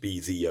considered to be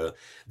the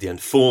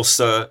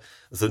enforcer,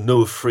 the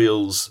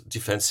no-frills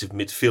defensive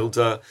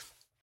midfielder,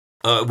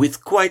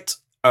 with quite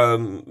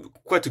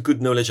a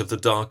good knowledge of the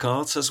dark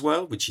arts as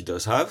well, which he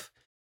does have.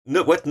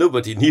 What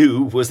nobody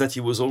knew was that he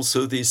was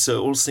also this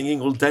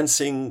all-singing,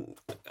 all-dancing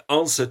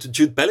answer to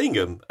Jude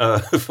Bellingham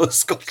for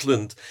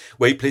Scotland,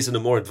 where he plays in a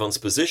more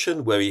advanced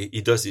position, where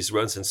he does these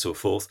runs and so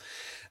forth,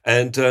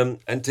 and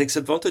takes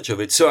advantage of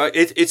it. So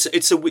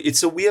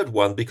it's a weird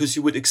one, because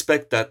you would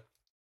expect that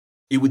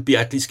he would be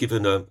at least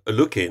given a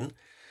look in,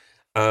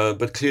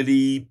 but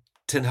clearly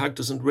Ten Hag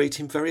doesn't rate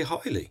him very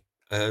highly.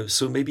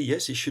 So maybe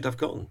yes, he should have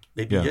gone.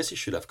 Yes, he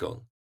should have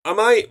gone. Am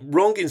I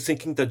wrong in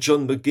thinking that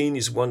John McGinn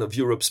is one of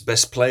Europe's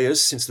best players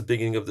since the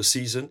beginning of the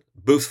season,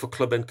 both for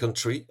club and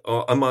country?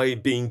 Or am I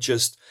being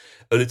just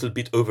a little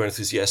bit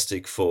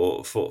over-enthusiastic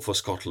for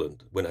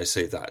Scotland when I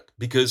say that?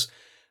 Because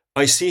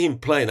I see him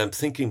play and I'm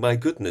thinking, my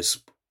goodness,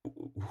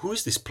 who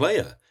is this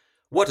player?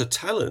 What a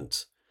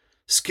talent.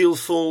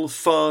 Skillful,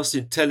 fast,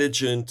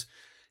 intelligent,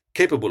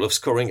 capable of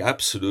scoring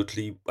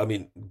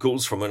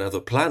goals from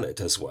another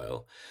planet as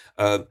well.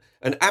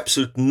 An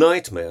absolute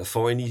nightmare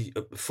for any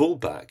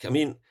fullback.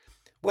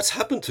 What's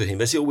happened to him?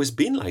 Has he always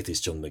been like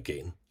this, John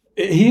McGinn?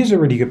 He is a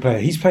really good player.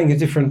 He's playing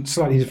a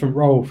slightly different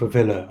role for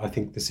Villa, I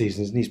think, this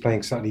season. And he's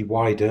playing slightly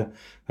wider.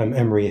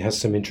 Emery has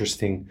some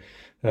interesting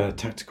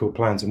tactical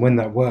plans. And when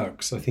that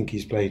works, I think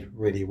he's played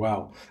really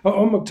well.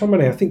 On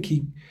McTominay, I think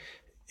he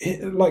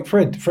like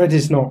Fred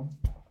is not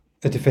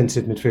a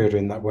defensive midfielder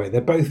in that way.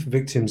 They're both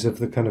victims of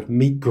the kind of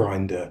meat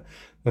grinder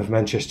of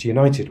Manchester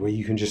United, where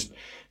you just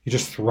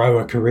throw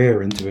a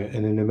career into it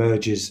and it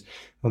emerges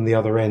on the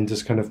other end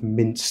as kind of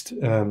minced,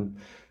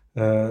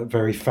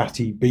 very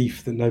fatty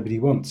beef that nobody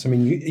wants.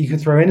 You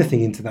could throw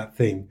anything into that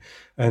thing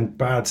and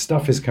bad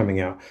stuff is coming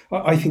out.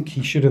 I think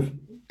he should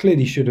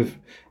have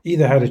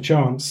either had a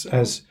chance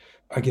as,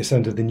 I guess,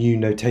 under the new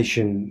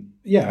notation,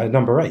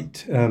 number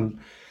 8.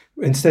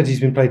 Instead, he's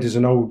been played as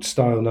an old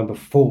style number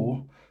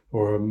 4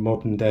 or a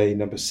modern day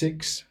number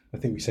 6. I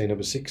think we say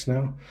number 6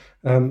 now.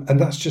 And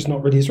that's just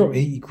not really his role.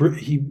 He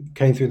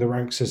came through the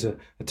ranks as an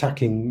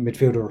attacking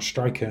midfielder or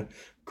striker,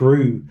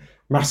 grew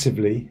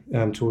massively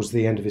towards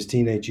the end of his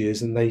teenage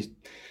years, and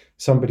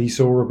somebody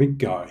saw a big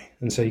guy,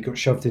 and so he got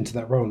shoved into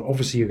that role. And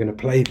obviously you're going to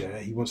play there.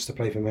 He wants to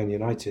play for Man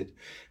United.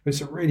 But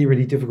it's a really,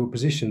 really difficult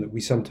position that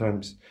we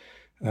sometimes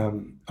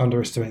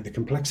underestimate the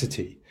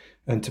complexity.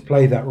 And to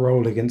play that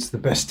role against the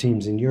best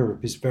teams in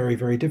Europe is very,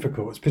 very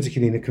difficult. It's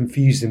particularly in a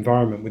confused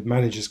environment with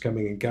managers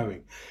coming and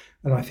going.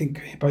 And I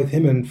think both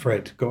him and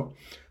Fred got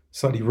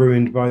slightly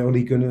ruined by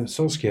Ole Gunnar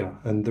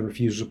Solskjaer and the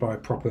refusal by a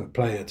proper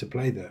player to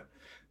play there.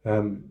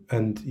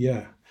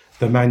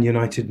 The Man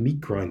United meat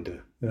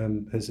grinder.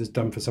 has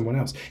done for someone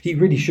else. He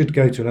really should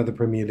go to another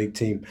Premier League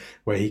team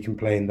where he can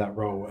play in that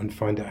role and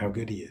find out how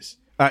good he is.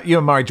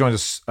 Ewan Murray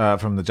joins us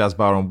from the Jazz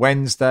Bar on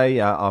Wednesday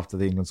after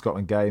the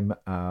England-Scotland game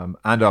and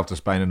after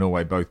Spain and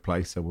Norway both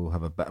play, so we'll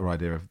have a better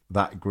idea of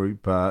that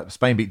group.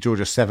 Spain beat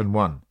Georgia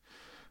 7-1.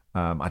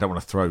 I don't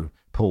want to throw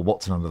Paul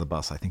Watson under the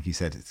bus. I think he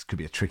said it could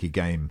be a tricky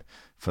game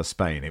for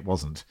Spain. It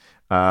wasn't.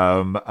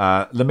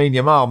 Lamine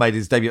Yamal made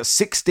his debut at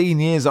 16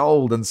 years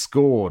old and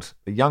scored,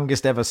 the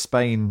youngest ever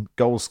Spain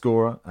goal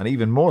scorer. And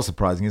even more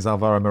surprising is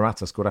Alvaro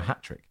Morata scored a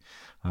hat-trick.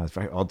 It's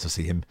very odd to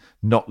see him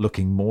not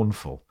looking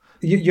mournful.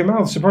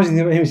 Yamal, surprising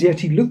thing about him is he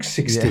actually looks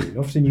 16. Yeah.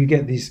 Often you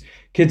get these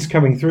kids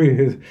coming through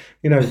who,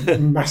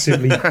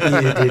 massively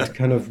bearded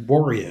kind of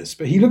warriors,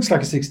 but he looks like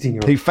a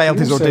 16-year-old. He failed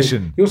his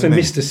audition. He also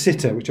missed a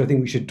sitter, which I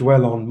think we should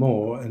dwell on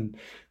more and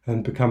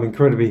become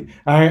incredibly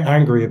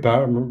angry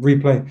about and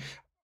replay.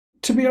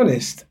 To be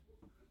honest,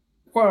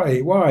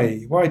 why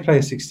play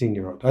a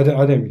 16-year-old? I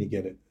don't really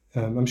get it.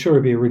 I'm sure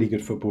he'd be a really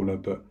good footballer,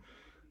 but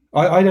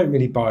I don't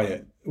really buy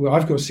it. Well,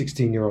 I've got a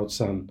 16-year-old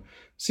son.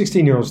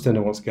 16-year-olds don't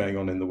know what's going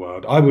on in the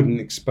world. I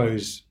wouldn't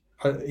expose,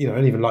 I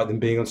don't even like them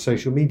being on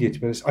social media, to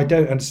be honest. I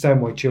don't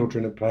understand why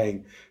children are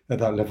playing at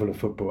that level of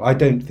football. I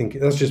don't think,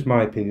 that's just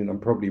my opinion. I'm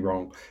probably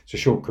wrong. It's a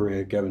short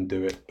career, go and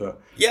do it.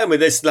 But yeah, I mean,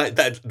 there's like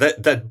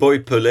that boy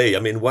Pelé. I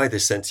mean, why they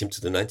sent him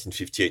to the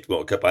 1958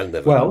 World Cup, I'll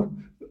never know.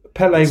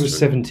 Pelé was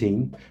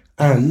 17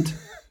 and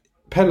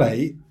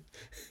Pelé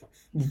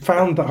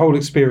found the whole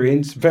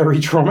experience very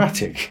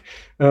traumatic.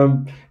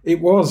 It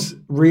was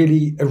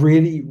really a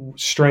really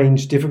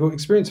strange, difficult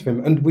experience for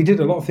him. And we did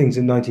a lot of things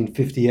in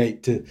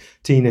 1958 to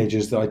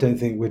teenagers that I don't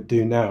think we'd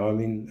do now. I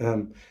mean,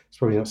 it's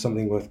probably not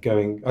something worth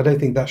going. I don't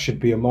think that should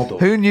be a model.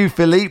 Who knew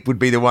Philippe would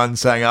be the one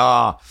saying,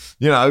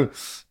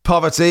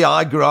 poverty,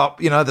 I grew up,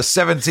 the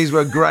 70s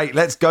were great.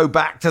 Let's go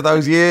back to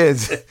those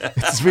years.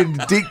 It's been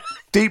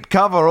deep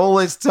cover all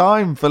this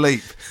time,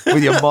 Philippe,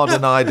 with your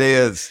modern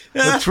ideas.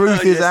 The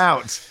truth is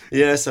out.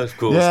 Yes, of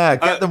course. Yeah,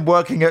 get them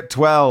working at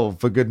 12,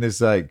 for goodness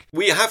sake.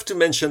 We have to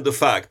mention the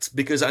fact,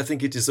 because I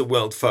think it is a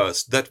world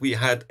first, that we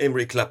had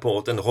Aymeric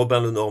Laporte and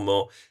Robin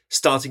Lenormand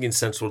starting in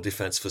central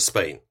defence for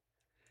Spain.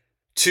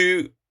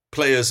 Two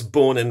players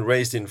born and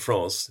raised in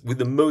France, with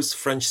the most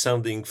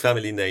French-sounding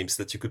family names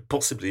that you could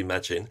possibly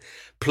imagine,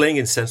 playing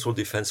in central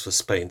defence for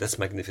Spain. That's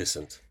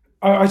magnificent.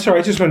 Sorry,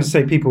 I just wanted to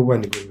say people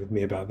won't agree with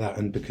me about that,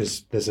 and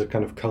because there's a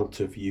kind of cult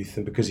of youth,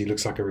 and because he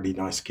looks like a really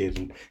nice kid,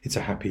 and it's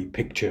a happy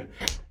picture.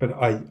 But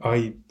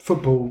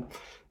football.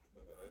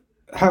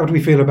 How do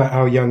we feel about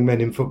our young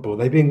men in football? Are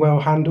they being well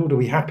handled? Are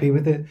we happy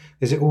with it?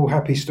 Is it all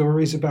happy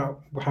stories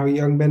about how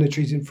young men are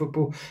treated in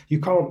football? You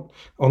can't,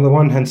 on the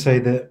one hand, say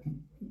that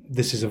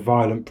this is a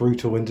violent,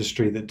 brutal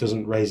industry that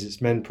doesn't raise its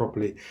men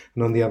properly,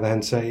 and on the other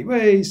hand say,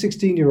 hey,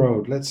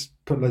 16-year-old, let's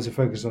put loads of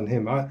focus on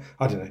him. I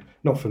don't know,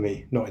 not for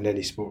me, not in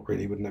any sport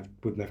really,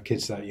 wouldn't have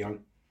kids that young.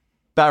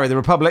 Barry, the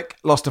Republic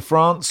lost to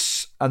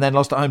France and then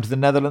lost at home to the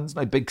Netherlands.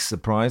 No big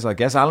surprise, I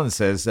guess. Alan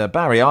says,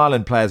 Barry,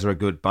 Ireland players are a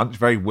good bunch,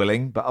 very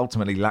willing, but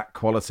ultimately lack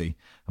quality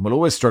and will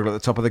always struggle at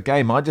the top of the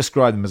game. I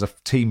describe them as a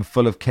team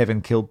full of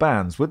Kevin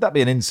Kilbans. Would that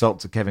be an insult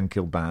to Kevin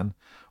Kilban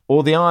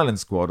or the Ireland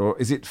squad, or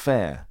is it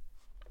fair?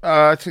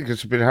 I think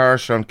it's a bit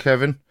harsh on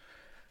Kevin,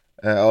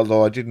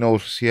 although I did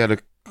notice he had a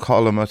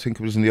column, I think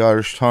it was in the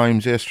Irish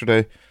Times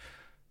yesterday,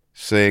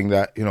 saying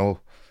that, the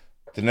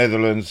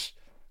Netherlands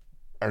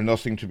are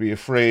nothing to be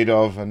afraid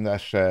of and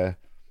that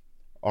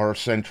our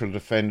central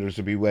defenders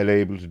will be well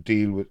able to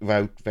deal with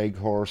Wout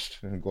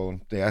Weghorst. And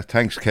going, yeah,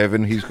 thanks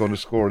Kevin, he's going to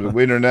score the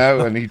winner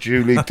now, and he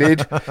duly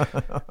did.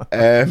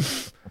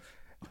 The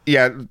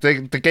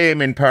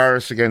game in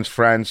Paris against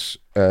France,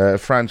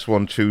 France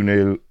won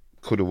 2-0.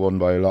 Could have won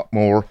by a lot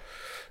more,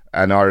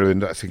 and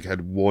Ireland I think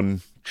had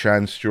one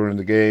chance during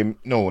the game.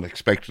 No one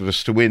expected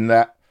us to win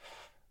that,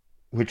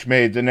 which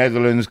made the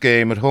Netherlands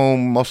game at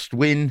home must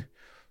win.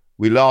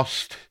 We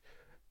lost.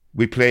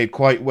 We played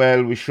quite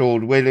well. We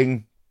showed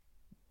willing.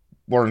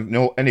 Weren't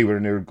anywhere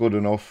near good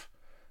enough,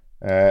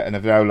 and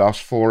have now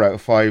lost 4 out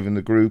of 5 in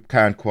the group.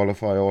 Can't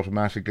qualify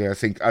automatically. I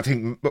think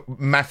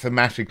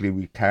mathematically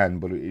we can,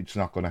 but it's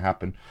not going to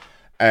happen.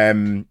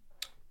 And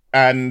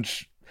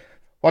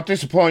what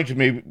disappointed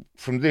me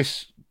from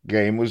this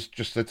game was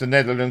just that the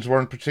Netherlands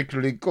weren't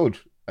particularly good.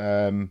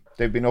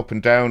 They've been up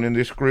and down in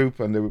this group,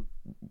 and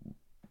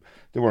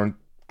they weren't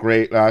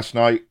great last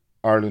night.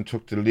 Ireland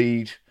took the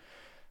lead,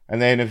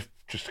 and then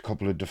just a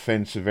couple of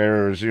defensive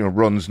errors,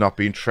 runs not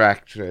being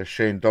tracked,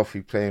 Shane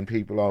Duffy playing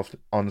people off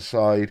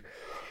onside.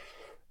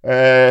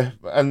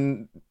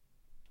 And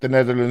the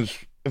Netherlands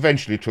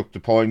eventually took the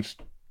points.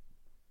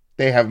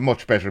 They have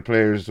much better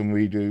players than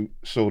we do,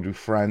 so do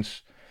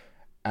France.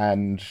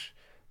 And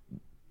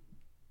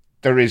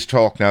there is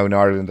talk now in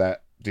Ireland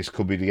that this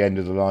could be the end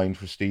of the line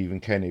for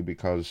Stephen Kenny,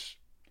 because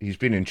he's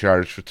been in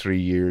charge for 3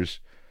 years,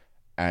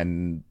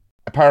 and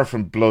apart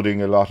from blooding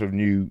a lot of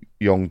new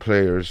young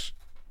players,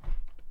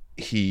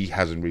 he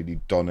hasn't really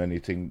done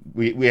anything.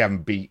 We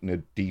haven't beaten a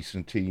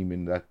decent team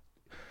in that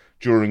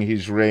during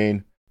his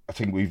reign. I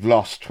think we've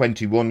lost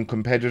 21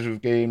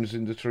 competitive games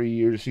in the 3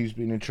 years he's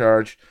been in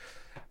charge.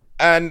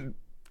 And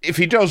if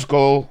he does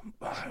go,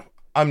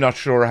 I'm not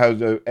sure how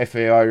the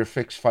FAI are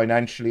fixed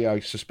financially. I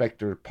suspect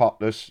they're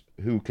potless.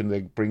 Who can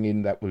they bring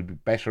in that will be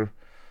better?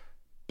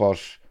 But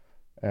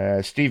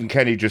Stephen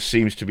Kenny just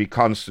seems to be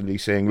constantly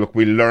saying, look,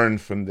 we'll learn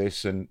from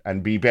this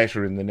and be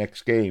better in the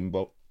next game.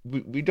 But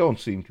we don't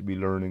seem to be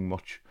learning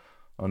much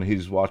on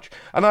his watch.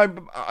 And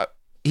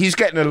he's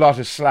getting a lot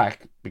of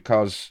slack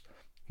because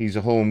he's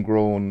a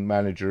homegrown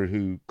manager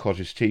who cut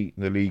his teeth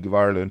in the League of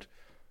Ireland.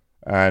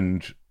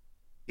 And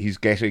he's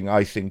getting,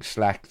 I think,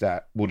 slack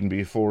that wouldn't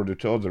be afforded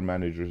to other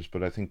managers,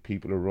 but I think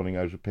people are running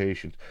out of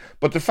patience.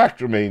 But the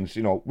fact remains,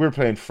 we're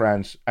playing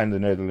France and the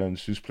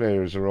Netherlands, whose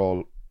players are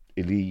all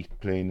elite,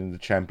 playing in the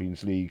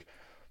Champions League.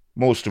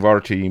 Most of our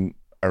team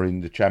are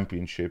in the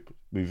Championship.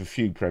 We've a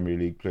few Premier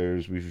League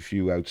players, we've a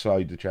few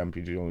outside the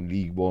Championship, in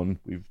League One.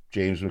 We've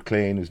James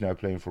McLean is now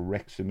playing for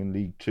Wrexham in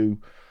League Two.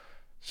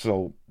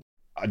 So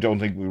I don't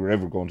think we were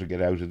ever going to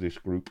get out of this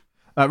group.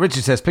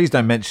 Richard says, please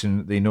don't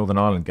mention the Northern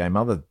Ireland game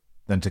other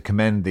than to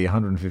commend the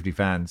 150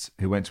 fans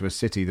who went to a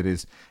city that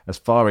is as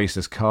far east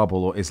as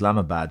Kabul or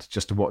Islamabad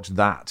just to watch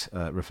that,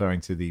 referring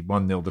to the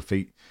 1-0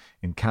 defeat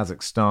in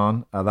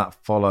Kazakhstan. That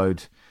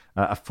followed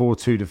a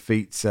 4-2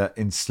 defeat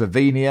in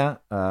Slovenia.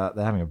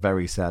 They're having a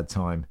very sad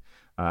time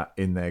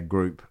in their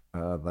group.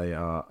 They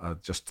are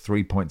just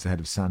 3 points ahead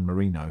of San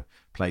Marino,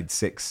 played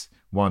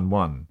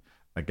 6-1-1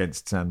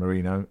 against San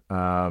Marino.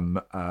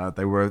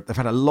 They've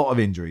had a lot of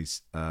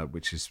injuries,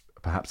 which is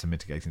perhaps a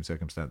mitigating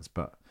circumstance,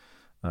 but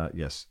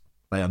yes,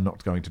 they are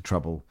not going to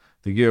trouble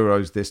the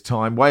Euros this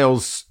time.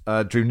 Wales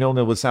drew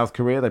 0-0 with South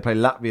Korea. They play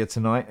Latvia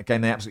tonight.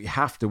 Again, they absolutely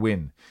have to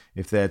win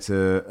if they're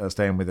to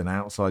stay in with an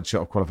outside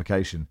shot of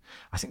qualification.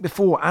 I think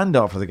before and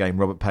after the game,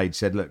 Robert Page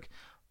said, look,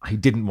 he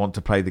didn't want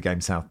to play the game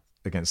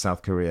against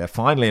South Korea.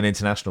 Finally, an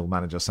international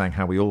manager saying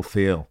how we all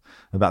feel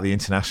about the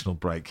international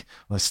break.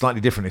 Well, it's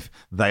slightly different if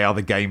they are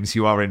the games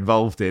you are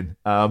involved in.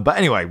 But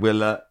anyway,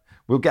 we'll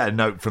get a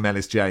note from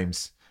Ellis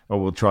James,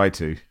 or we'll try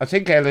to. I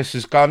think Ellis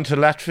has gone to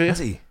Latvia. Has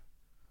he?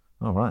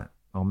 All right.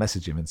 I'll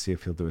message him and see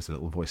if he'll do us a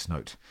little voice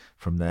note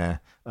from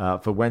there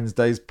for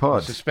Wednesday's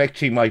pod. I suspect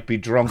he might be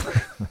drunk.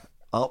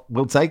 Oh,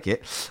 we'll take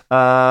it.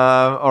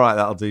 All right,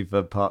 that'll do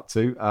for part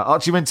 2.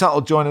 Archie Mintut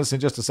will join us in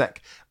just a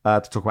sec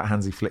to talk about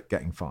Hansi Flick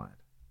getting fired.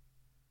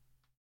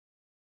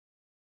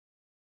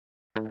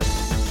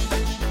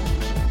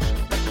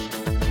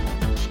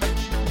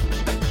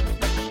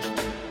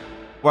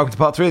 Welcome to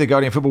part 3 of the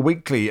Guardian Football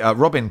Weekly.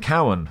 Robin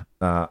Cowan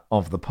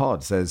of the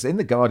pod says, in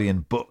the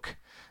Guardian book,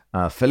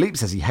 Philippe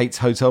says he hates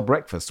hotel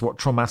breakfast. What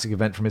traumatic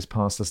event from his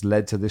past has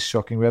led to this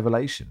shocking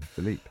revelation,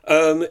 Philippe?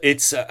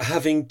 It's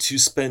having to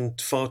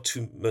spend far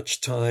too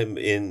much time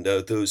in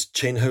those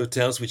chain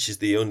hotels, which is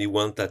the only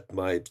one that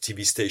my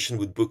TV station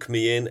would book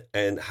me in,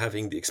 and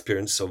having the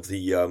experience of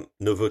the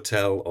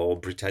Novotel or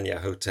Britannia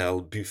Hotel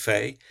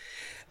buffet.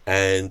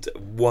 And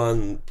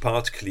one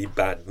particularly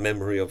bad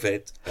memory of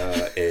it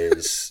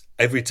is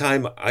every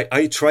time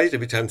I try it,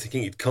 every time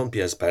thinking it can't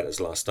be as bad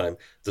as last time,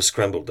 the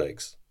scrambled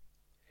eggs.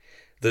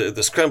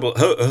 The scrambled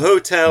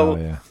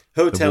hotel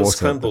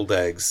scrambled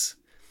eggs.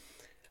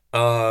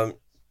 I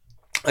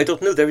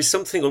don't know. There is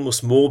something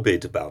almost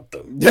morbid about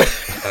them.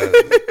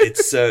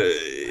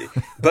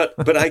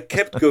 But I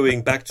kept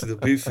going back to the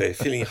buffet,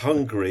 feeling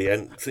hungry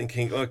and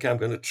thinking, okay, I'm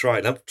going to try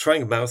it. I'm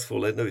trying a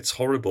mouthful. I know it's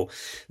horrible.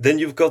 Then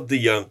you've got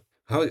the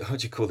how do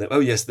you call them?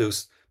 Oh yes,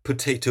 those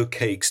potato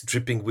cakes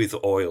dripping with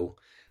oil.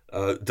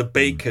 The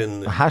bacon,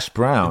 the hash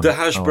brown,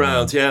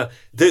 browns. Yeah,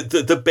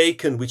 the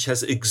bacon which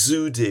has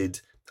exuded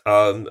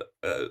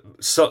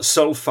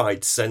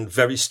sulfites and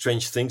very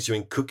strange things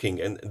during cooking,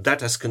 and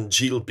that has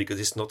congealed because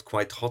it's not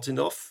quite hot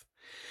enough.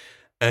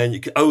 And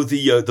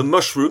the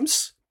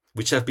mushrooms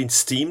which have been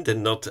steamed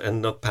and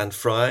not pan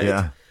fried.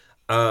 Yeah.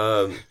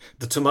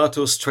 The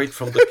tomatoes straight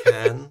from the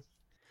can.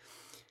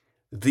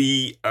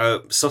 The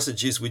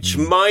sausages which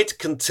might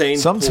contain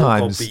pork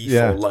or beef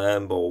or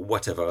lamb or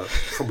whatever,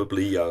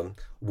 probably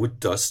wood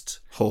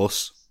dust.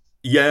 Horse.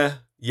 Yeah,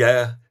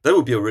 that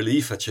would be a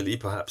relief actually,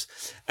 perhaps.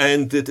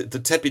 And the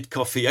tepid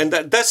coffee, and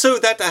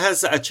that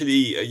has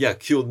actually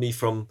cured me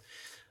from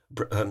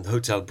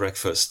hotel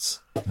breakfasts.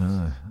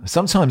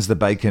 Sometimes the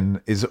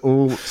bacon is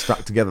all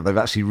stuck together. They've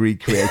actually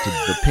recreated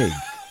the pig,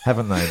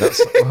 haven't they?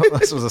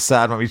 That was a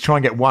sad one. You try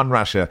and get one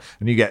rasher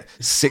and you get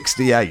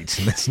 68,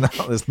 and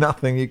there's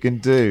nothing you can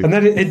do. And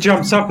then it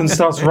jumps up and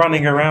starts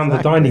running around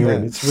the dining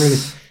room. It's really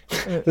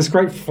this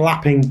great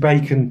flapping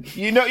bacon.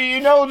 You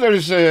know,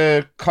 there's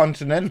a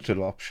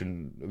continental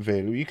option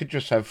available. You could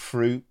just have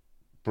fruit,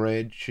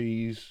 bread,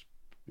 cheese,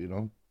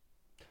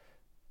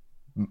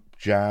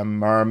 jam,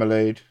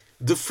 marmalade.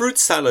 The fruit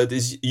salad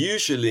is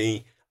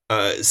usually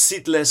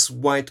seedless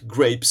white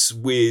grapes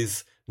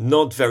with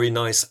not very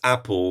nice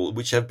apple,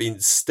 which have been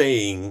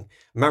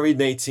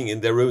marinating in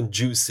their own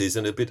juices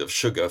and a bit of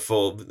sugar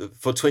for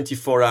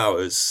 24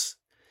 hours.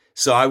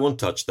 So I won't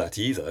touch that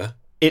either.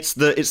 It's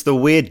the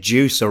weird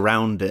juice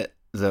around it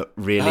that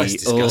really...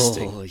 it's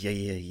disgusting. Oh,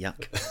 yeah,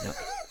 yuck.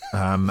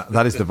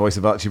 That is the voice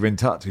of Archie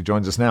Rintut, who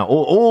joins us now.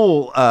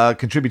 All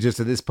contributors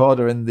to this pod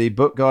are in the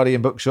book,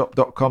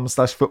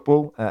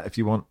 guardianbookshop.com/football. If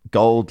you want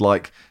gold,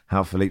 like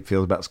how Philippe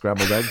feels about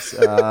scrambled eggs.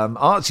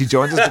 Archie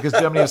joins us because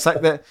Germany have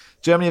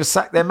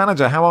sacked their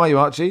manager. How are you,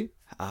 Archie?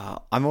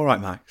 I'm all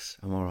right, Max.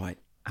 I'm all right.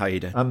 How are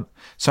you doing?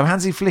 So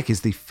Hansi Flick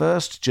is the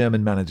first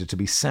German manager to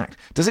be sacked.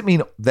 Does it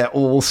mean they're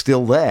all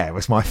still there?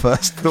 Was my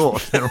first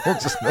thought. They're all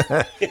just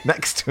there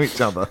next to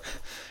each other.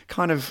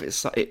 Kind of,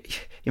 it's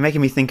like, you're making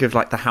me think of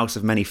like the House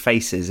of Many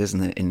Faces,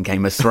 isn't it, in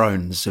Game of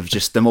Thrones, of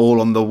just them all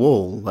on the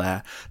wall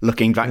there,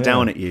 looking back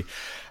down at you.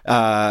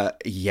 So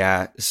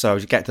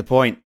to get to the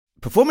point,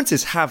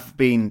 performances have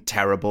been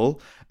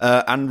terrible,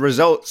 and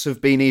results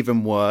have been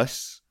even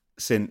worse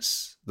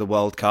since the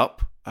World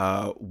Cup.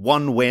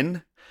 One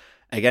win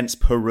against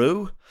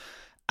Peru,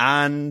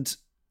 and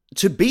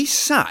to be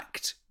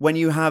sacked when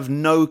you have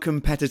no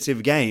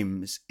competitive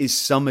games is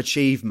some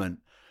achievement.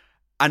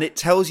 And it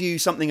tells you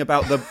something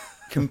about the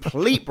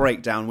complete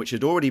breakdown, which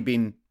had already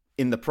been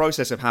in the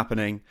process of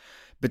happening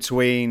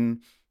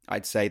between,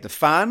 I'd say, the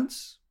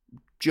fans,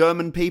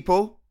 German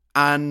people,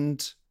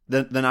 and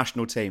the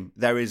national team.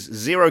 There is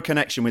zero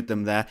connection with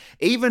them there.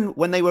 Even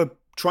when they were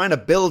trying to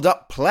build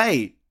up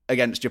play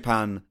against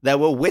Japan, there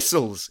were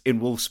whistles in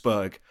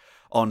Wolfsburg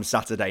on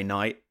Saturday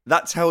night.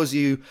 That tells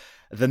you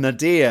the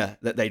nadir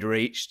that they'd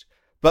reached.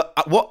 But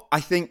what I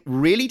think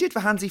really did for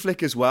Hansi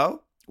Flick as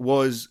well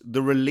was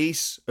the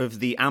release of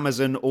the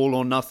Amazon All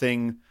or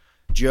Nothing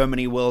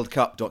Germany World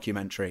Cup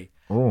documentary.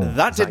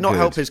 That did not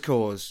help his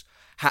cause.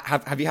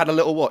 Have you had a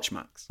little watch,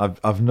 Max?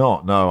 I've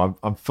not. No,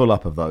 I'm full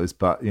up of those.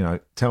 But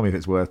tell me if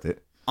it's worth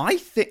it. I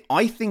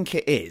think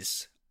it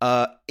is.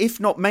 If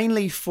not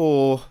mainly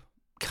for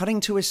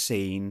cutting to a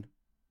scene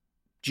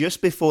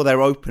just before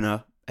their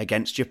opener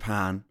against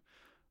Japan,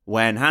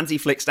 when Hansi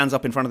Flick stands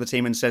up in front of the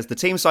team and says the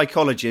team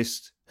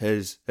psychologist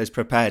has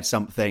prepared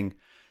something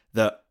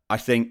that I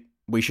think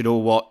we should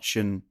all watch,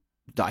 and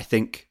that I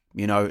think,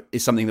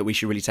 is something that we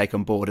should really take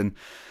on board. And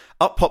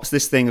up pops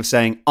this thing of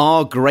saying,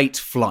 our great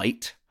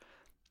flight.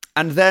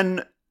 And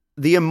then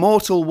the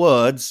immortal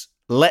words,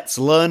 let's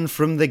learn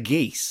from the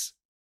geese.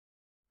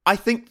 I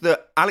think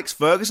that Alex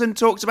Ferguson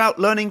talked about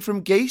learning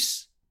from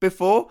geese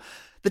before.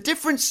 The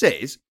difference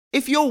is,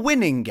 if you're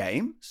winning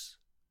games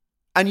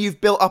and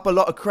you've built up a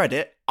lot of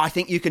credit, I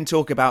think you can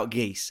talk about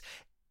geese.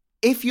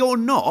 If you're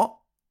not,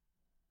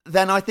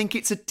 then I think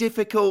it's a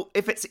difficult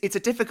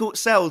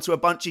sell to a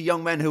bunch of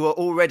young men who are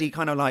already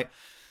kind of like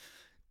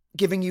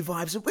giving you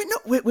vibes.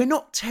 We're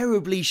not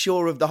terribly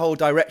sure of the whole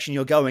direction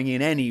you're going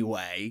in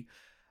anyway.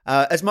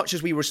 As much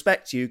as we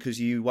respect you because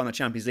you won a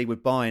Champions League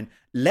with Bayern,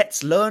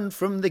 let's learn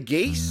from the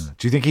geese.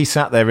 Do you think he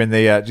sat there him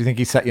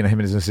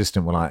and his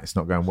assistant were like, it's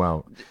not going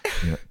well.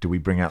 Do we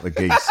bring out the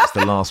geese? It's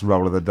the last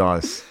roll of the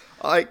dice.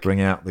 Bring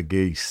out the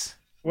geese.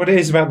 What it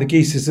is about the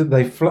geese is that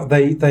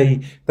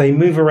they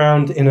move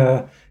around in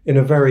a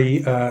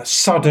very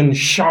sudden,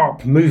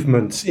 sharp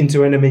movement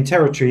into enemy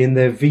territory in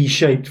their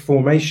V-shaped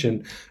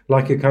formation,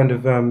 like a kind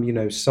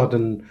of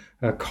sudden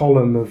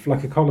column of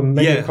a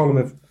column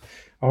of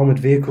armored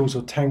vehicles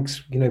or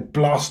tanks,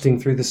 blasting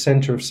through the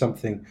center of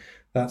something.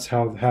 That's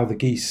how the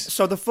geese.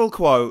 So the full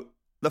quote.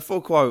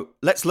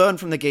 Let's learn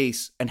from the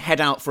geese and head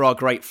out for our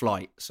great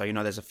flight. So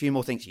there's a few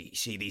more things. You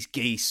see these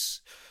geese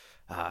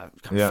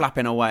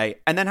flapping away,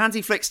 and then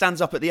Hansi Flick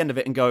stands up at the end of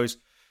it and goes,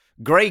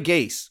 "Grey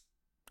geese.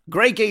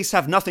 Grey geese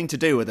have nothing to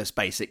do with us,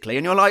 basically."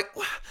 And you're like,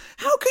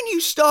 how can you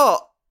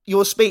start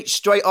your speech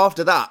straight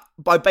after that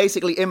by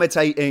basically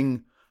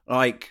imitating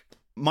like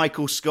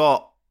Michael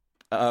Scott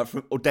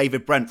or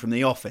David Brent from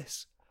The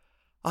Office?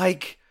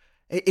 Like,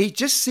 he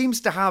just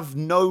seems to have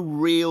no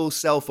real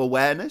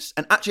self-awareness.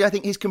 And actually, I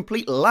think his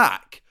complete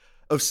lack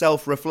of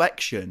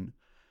self-reflection,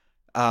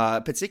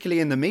 particularly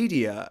in the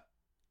media,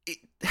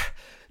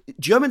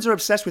 Germans are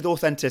obsessed with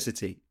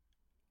authenticity.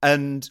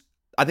 And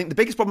I think the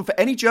biggest problem for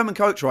any German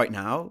coach right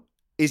now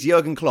is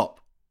Jurgen Klopp,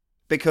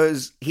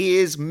 because he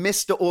is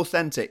Mr.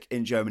 Authentic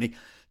in Germany,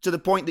 to the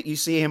point that you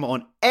see him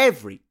on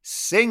every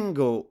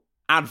single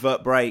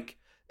advert break.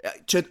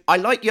 I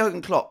like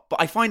Jurgen Klopp, but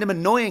I find him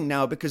annoying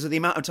now because of the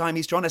amount of time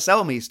he's trying to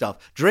sell me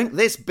stuff. Drink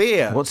this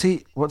beer. What's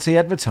he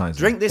advertising?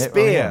 Drink this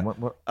beer.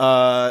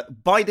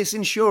 Buy this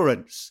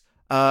insurance.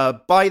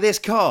 Buy this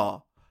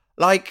car.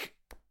 Like,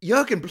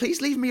 Jurgen,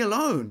 please leave me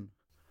alone.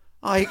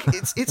 Like,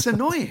 it's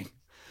annoying.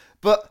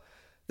 But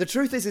the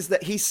truth is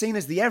that he's seen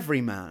as the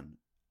everyman.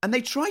 And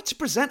they tried to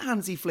present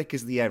Hansi Flick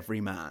as the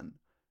everyman.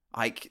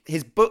 Like,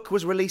 his book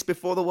was released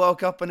before the World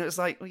Cup, and it was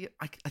like,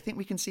 I think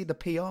we can see the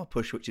PR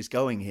push which is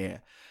going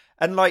here.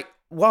 And like,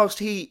 whilst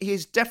he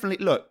is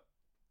definitely, look,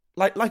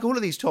 like all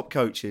of these top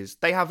coaches,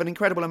 they have an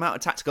incredible amount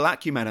of tactical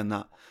acumen and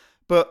that.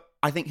 But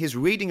I think his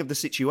reading of the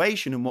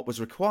situation and what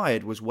was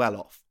required was well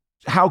off.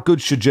 How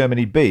good should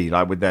Germany be,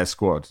 like, with their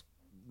squad?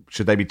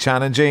 Should they be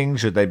challenging?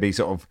 Should they be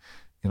sort of,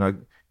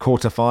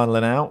 quarter-final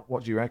and out?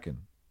 What do you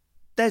reckon?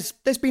 There's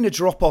been a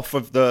drop-off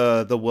of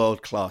the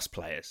world-class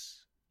players.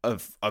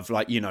 Of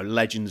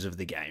legends of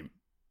the game.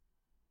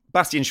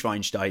 Bastian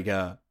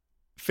Schweinsteiger,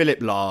 Philipp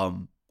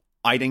Lahm.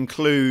 I'd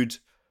include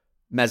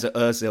Mesut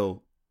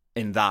Ozil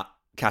in that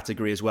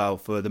category as well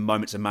for the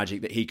moments of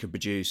magic that he could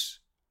produce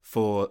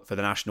for the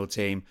national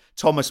team.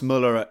 Thomas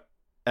Muller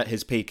at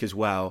his peak as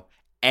well.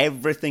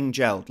 Everything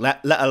gelled,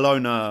 let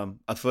alone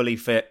a fully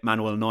fit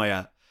Manuel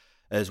Neuer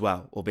as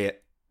well,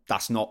 albeit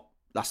that's not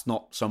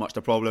so much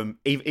the problem.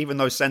 Even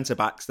those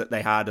centre-backs that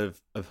they had of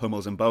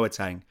Hummels and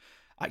Boateng,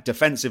 like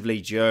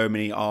defensively,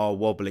 Germany are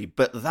wobbly.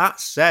 But that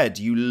said,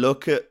 you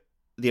look at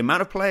the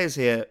amount of players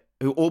here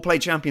who all play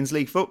Champions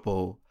League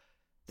football,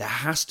 there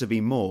has to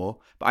be more.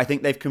 But I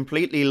think they've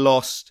completely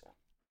lost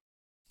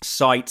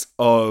sight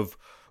of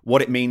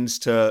what it means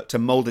to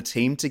mould a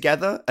team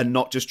together and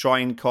not just try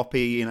and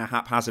copy in a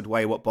haphazard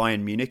way what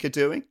Bayern Munich are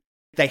doing.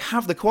 They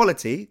have the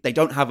quality. They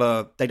don't have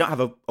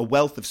a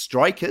wealth of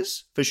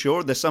strikers, for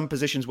sure. There's some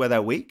positions where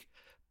they're weak.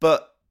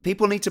 But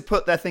people need to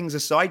put their things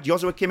aside.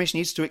 Joshua Kimmich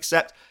needs to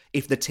accept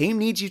if the team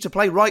needs you to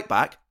play right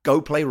back,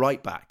 go play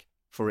right back,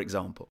 for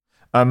example.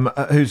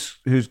 Who's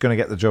going to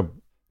get the job?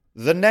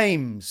 The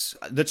names.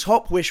 The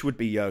top wish would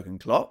be Jurgen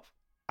Klopp,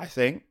 I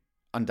think,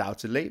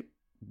 undoubtedly.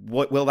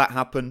 Will that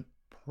happen?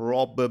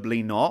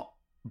 Probably not.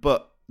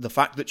 But the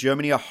fact that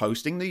Germany are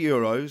hosting the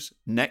Euros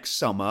next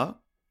summer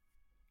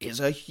is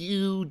a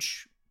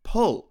huge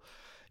pull.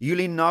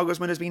 Julian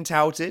Nagelsmann has been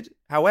touted.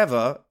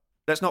 However,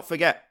 let's not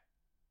forget,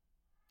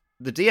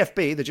 the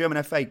DFB, the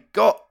German FA,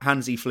 got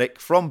Hansi Flick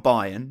from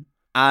Bayern,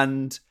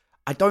 and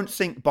I don't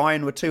think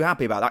Bayern were too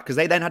happy about that because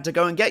they then had to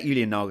go and get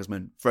Julian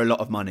Nagelsmann for a lot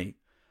of money.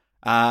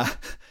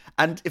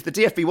 And if the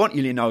DFB want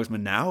Julian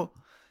Nagelsmann now,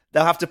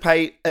 they'll have to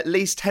pay at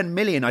least 10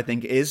 million, I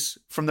think it is,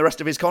 from the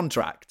rest of his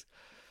contract.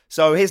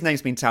 So his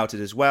name's been touted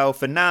as well.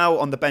 For now,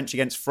 on the bench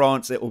against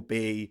France, it will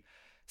be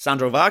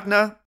Sandro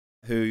Wagner,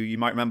 who you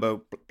might remember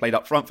played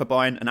up front for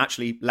Bayern and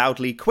actually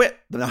loudly quit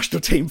the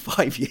national team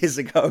 5 years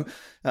ago,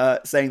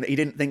 saying that he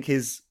didn't think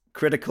his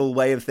critical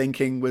way of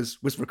thinking was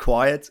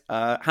required.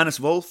 Hannes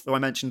Wolf, who I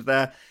mentioned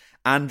there,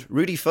 and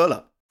Rudi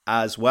Völler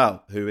as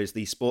well, who is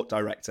the sport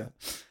director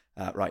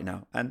right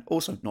now, and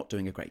also not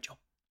doing a great job.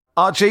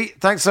 Archie,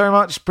 thanks very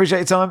much. Appreciate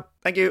your time.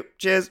 Thank you.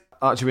 Cheers.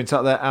 Archie been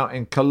tucked there out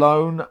in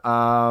Cologne.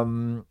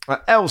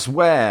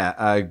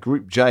 Elsewhere,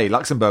 Group J,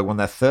 Luxembourg won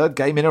their third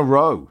game in a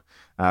row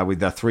with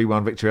their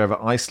 3-1 victory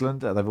over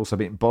Iceland. They've also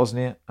beaten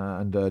Bosnia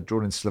and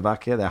drawn in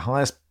Slovakia, their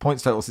highest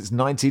points total since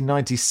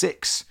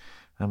 1996.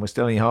 And we're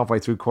still only halfway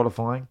through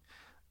qualifying.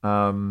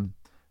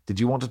 Did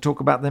you want to talk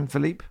about them,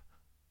 Philippe?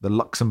 The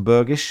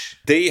Luxembourgish?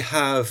 They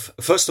have,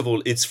 first of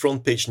all, it's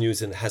front page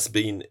news and has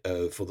been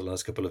for the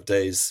last couple of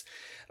days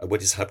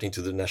what is happening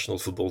to the national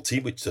football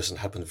team, which doesn't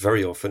happen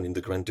very often in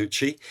the Grand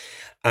Duchy.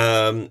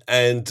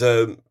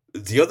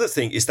 The other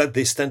thing is that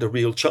they stand a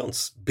real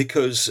chance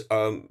because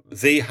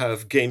they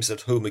have games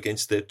at home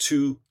against their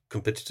two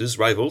competitors,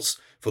 rivals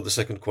for the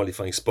second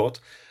qualifying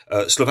spot,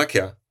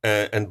 Slovakia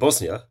and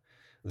Bosnia.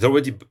 They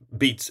already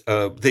beat,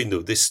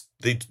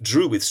 they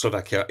drew with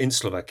Slovakia in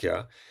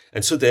Slovakia.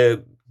 And so they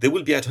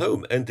will be at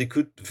home and they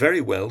could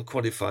very well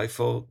qualify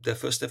for their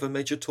first ever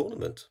major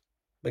tournament.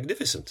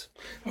 Magnificent.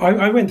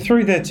 I went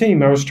through their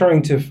team. I was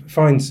trying to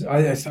find, I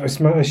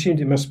assumed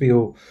it must be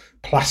all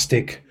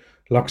plastic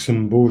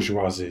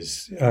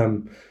Luxembourgeoises.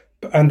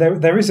 And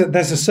there's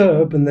a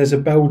Serb and there's a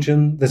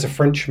Belgian, there's a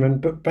Frenchman,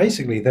 but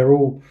basically they're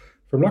all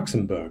from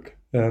Luxembourg.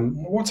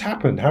 What's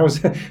happened? How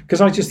is it? Because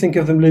I just think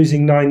of them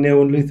losing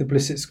 9-0 and Luther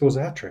Blissett scores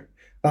a hat-trick.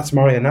 That's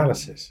my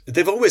analysis.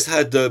 They've always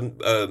had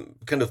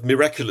kind of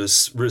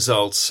miraculous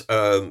results,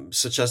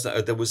 such as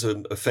there was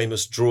a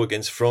famous draw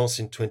against France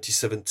in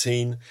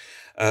 2017.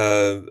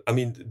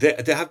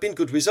 There have been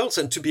good results.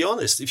 And to be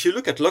honest, if you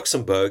look at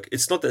Luxembourg,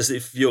 it's not as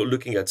if you're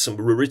looking at some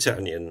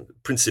Ruritanian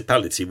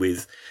principality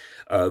with,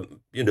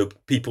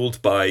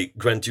 peopled by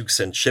Grand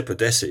Dukes and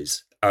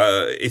Shepherdesses.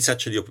 It's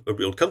actually a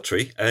real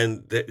country.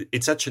 And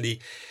it's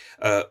actually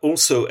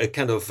also a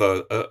kind of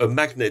a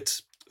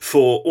magnet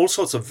for all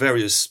sorts of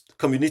various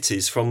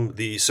communities from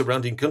the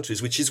surrounding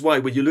countries, which is why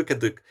when you look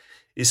at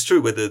it's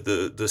true whether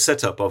the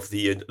setup of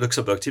the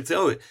Luxembourg team,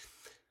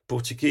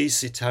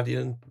 Portuguese,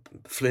 Italian,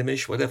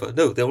 Flemish, whatever.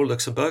 No, they're all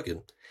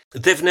Luxembourgian.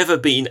 They've never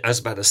been as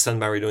bad as San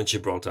Marino and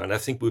Gibraltar, and I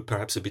think we're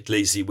perhaps a bit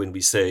lazy when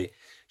we say,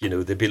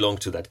 they belong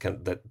to that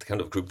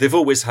kind of group. They've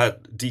always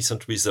had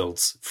decent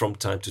results from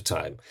time to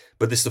time,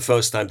 but this is the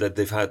first time that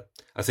they've had,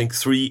 I think,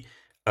 3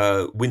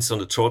 wins on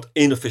the trot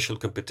in official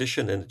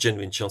competition and a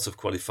genuine chance of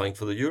qualifying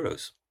for the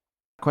Euros.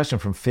 Question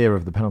from Fear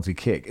of the penalty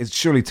kick. It's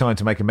surely time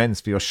to make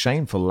amends for your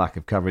shameful lack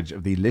of coverage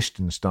of the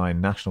Liechtenstein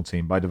national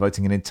team by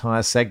devoting an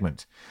entire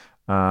segment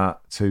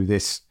to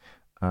this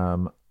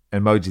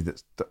emoji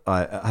that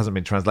hasn't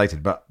been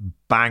translated, but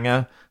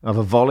banger of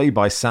a volley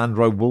by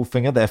Sandro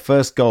Wolfinger, their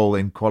first goal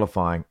in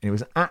qualifying. It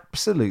was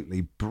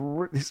absolutely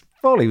his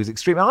volley was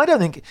extreme. I don't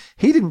think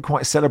he didn't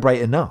quite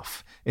celebrate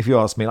enough, if you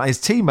ask me. Like, his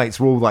teammates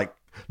were all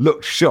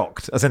looked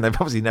shocked. I think they've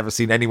obviously never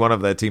seen any one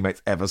of their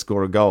teammates ever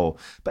score a goal,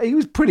 but he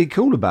was pretty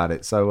cool about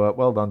it. So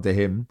well done to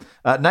him.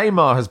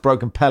 Neymar has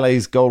broken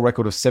Pele's goal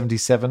record of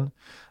 77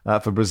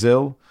 for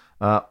Brazil.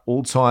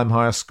 All-time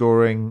highest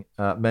scoring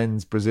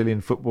men's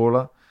Brazilian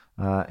footballer.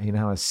 He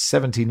now has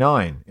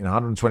 79 in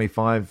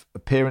 125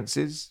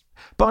 appearances.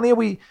 Barney, are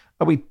we?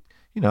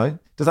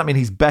 Does that mean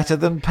he's better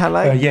than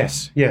Pele?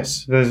 Yes.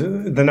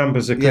 The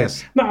numbers are clear.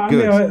 Yes. No,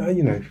 I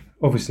mean,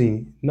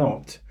 obviously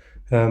not.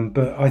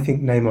 But I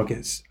think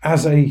Neymar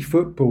as a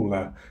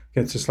footballer,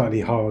 gets a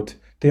slightly hard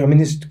deal. I mean,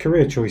 his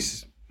career choice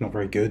is not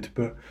very good,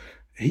 but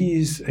he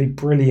is a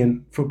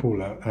brilliant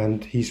footballer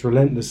and he's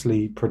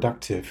relentlessly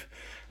productive.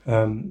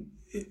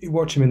 You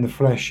watch him in the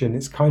flesh and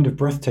it's kind of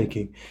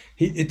breathtaking.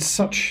 It's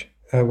such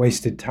a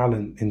wasted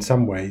talent in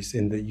some ways,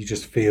 in that you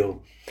just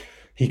feel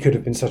he could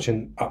have been such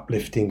an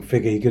uplifting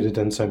figure. He could have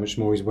done so much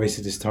more. He's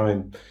wasted his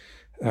time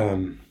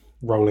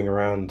rolling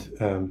around.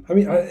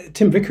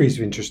 Tim Vickery's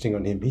interesting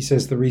on him. He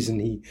says the reason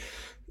he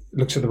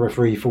looks at the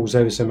referee, falls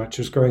over so much,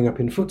 was growing up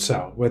in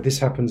futsal, where this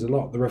happens a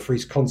lot. The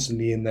referee's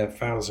constantly in there,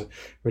 fouls are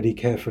really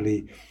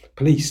carefully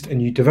policed,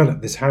 and you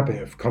develop this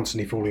habit of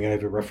constantly falling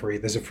over a referee.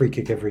 There's a free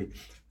kick every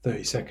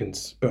 30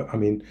 seconds. But, I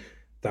mean,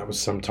 that was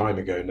some time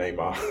ago,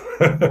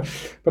 Neymar.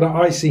 But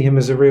I see him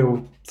as a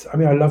real... I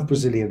mean, I love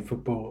Brazilian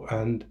football,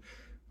 and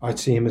I'd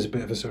see him as a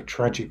bit of a sort of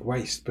tragic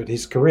waste, but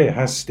his career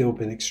has still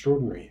been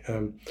extraordinary.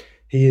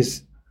 He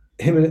is...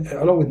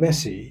 along with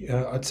Messi,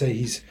 I'd say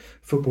he's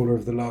footballer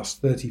of the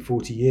last 30,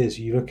 40 years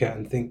you look at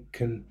and think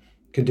can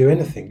do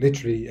anything,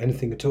 literally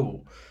anything at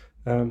all.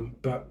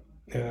 But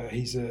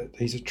he's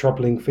a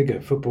troubling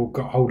figure. Football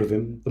got hold of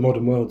him, the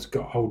modern world's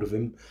got hold of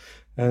him,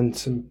 and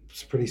some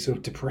pretty sort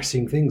of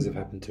depressing things have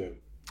happened to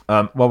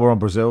him. While we're on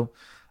Brazil,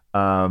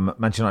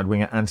 Manchester United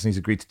winger Antony's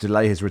agreed to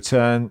delay his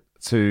return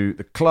to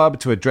the club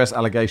to address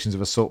allegations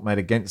of assault made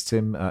against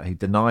him. He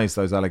denies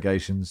those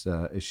allegations,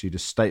 issued a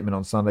statement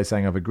on Sunday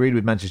saying, "I've agreed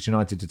with Manchester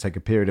United to take a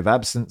period of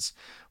absence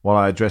while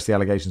I address the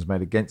allegations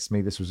made against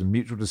me. This was a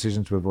mutual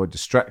decision to avoid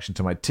distraction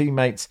to my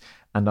teammates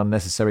and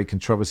unnecessary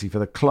controversy for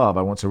the club.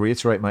 I want to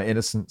reiterate my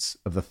innocence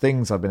of the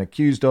things I've been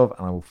accused of,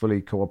 and I will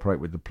fully cooperate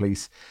with the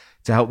police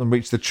to help them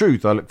reach the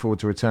truth. I look forward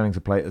to returning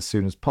to play as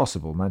soon as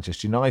possible."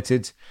 Manchester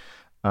United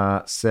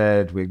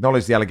said, "We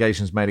acknowledge the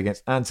allegations made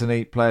against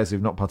Antony. Players who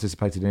have not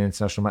participated in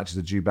international matches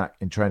are due back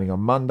in training on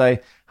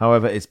Monday.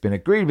 However, it's been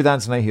agreed with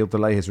Antony he'll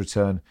delay his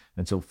return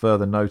until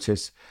further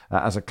notice.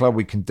 As a club,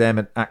 we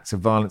condemn acts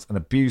of violence and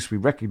abuse. We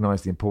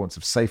recognise the importance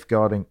of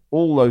safeguarding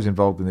all those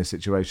involved in this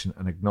situation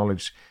and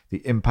acknowledge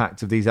the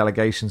impact of these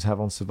allegations have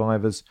on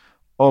survivors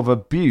of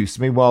abuse."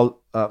 Meanwhile,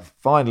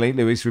 finally,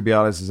 Luis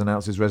Rubiales has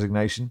announced his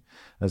resignation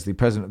as the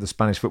president of the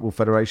Spanish Football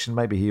Federation.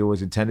 Maybe he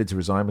always intended to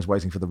resign, was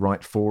waiting for the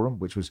right forum,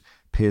 which was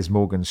Piers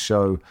Morgan's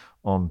show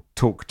on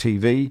Talk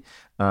TV.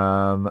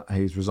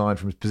 He's resigned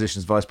from his position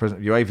as vice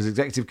president of UEFA's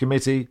executive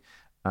committee.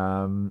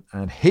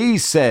 And he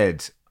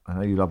said, I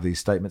know you love these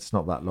statements, it's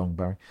not that long,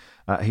 Barry.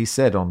 He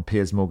said on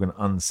Piers Morgan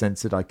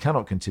Uncensored, "I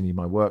cannot continue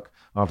my work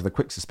after the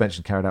quick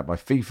suspension carried out by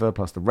FIFA,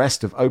 plus the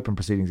rest of open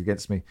proceedings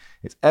against me.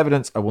 It's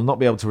evidence I will not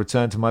be able to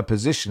return to my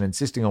position.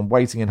 Insisting on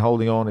waiting and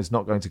holding on is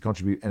not going to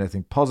contribute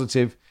anything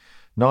positive,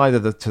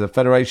 neither to the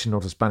Federation nor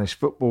to Spanish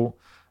football."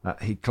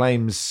 He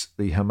claims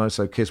the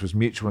Hermoso kiss was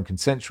mutual and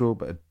consensual,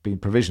 but had been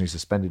provisionally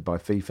suspended by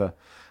FIFA.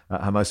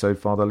 Hermoso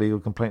filed a legal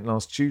complaint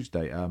last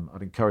Tuesday.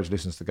 I'd encourage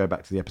listeners to go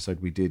back to the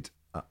episode we did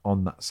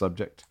on that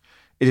subject.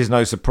 It is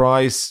no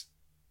surprise,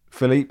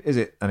 Philippe, is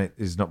it? And it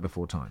is not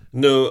before time.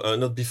 No,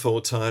 not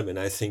before time. And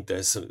I think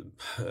there's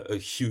a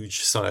huge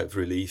sigh of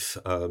relief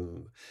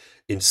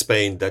in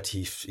Spain that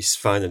he's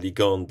finally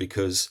gone,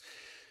 because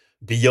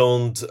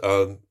beyond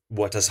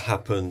what has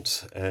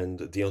happened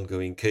and the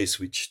ongoing case,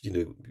 which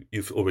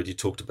you've already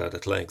talked about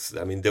at length,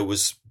 I mean, there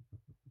was,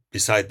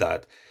 beside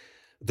that,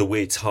 the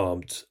way it's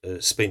harmed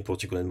Spain,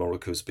 Portugal, and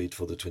Morocco's bid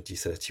for the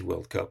 2030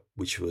 World Cup,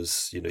 which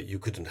was, you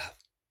couldn't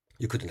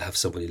have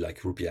somebody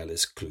like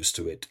Rubiales close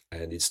to it,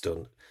 and it's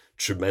done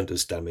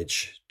tremendous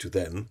damage to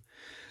them.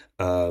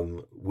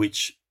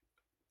 Which,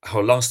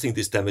 how lasting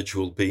this damage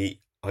will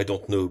be, I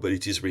don't know, but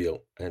it is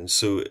real, and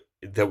so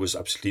there was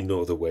absolutely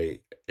no other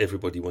way.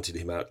 Everybody wanted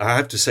him out. I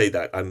have to say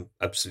that I'm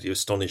absolutely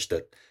astonished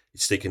that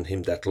it's taken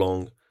him that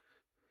long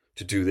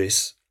to do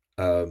this.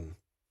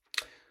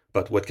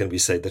 But what can we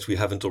say that we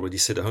haven't already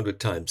said 100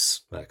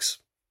 times, Max?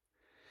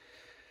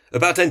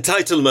 About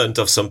entitlement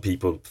of some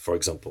people, for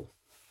example.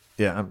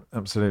 Yeah,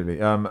 absolutely.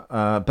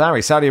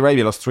 Barry, Saudi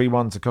Arabia lost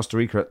 3-1 to Costa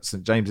Rica at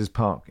St. James's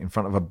Park in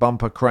front of a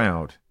bumper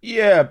crowd.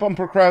 Yeah, a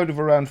bumper crowd of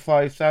around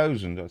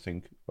 5,000, I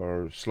think,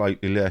 or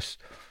slightly less.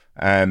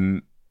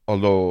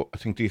 Although I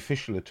think the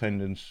official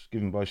attendance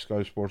given by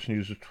Sky Sports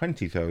News was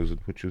 20,000,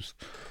 which was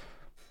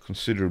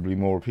considerably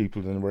more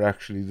people than were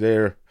actually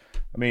there.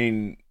 I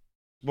mean,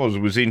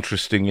 it was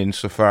interesting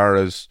insofar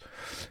as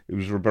it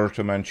was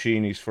Roberto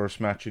Mancini's first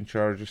match in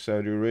charge of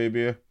Saudi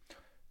Arabia.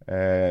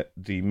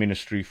 The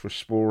Ministry for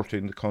Sport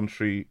in the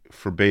country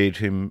forbade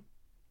him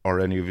or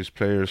any of his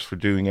players for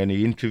doing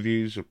any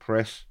interviews or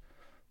press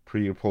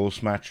pre or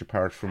post match,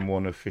 apart from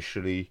one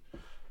officially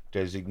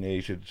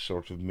designated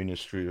sort of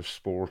Ministry of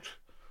Sport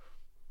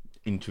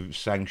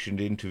sanctioned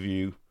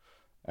interview.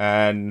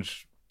 And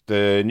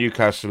the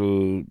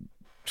Newcastle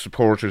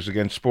supporters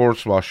against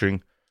sports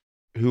washing,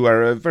 who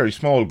are a very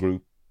small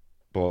group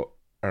but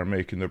are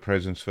making their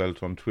presence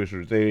felt on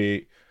Twitter,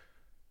 they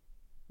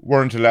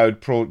weren't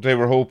allowed. They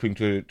were hoping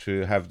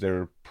to have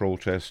their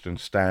protest and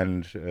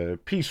stand,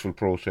 peaceful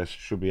protest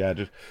should be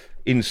added,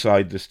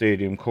 inside the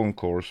stadium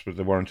concourse, but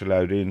they weren't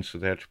allowed in, so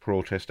they had to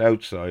protest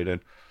outside.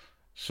 And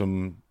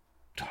some,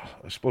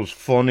 I suppose,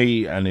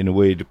 funny and in a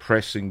way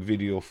depressing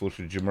video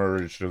footage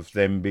emerged of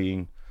them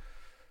being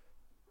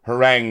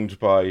harangued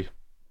by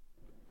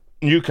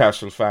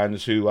Newcastle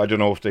fans who, I don't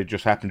know if they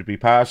just happened to be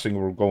passing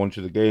or going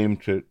to the game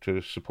to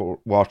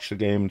watch the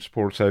game and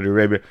support Saudi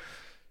Arabia,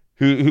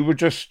 who were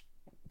just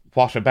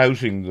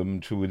whatabouting them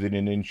to within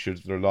an inch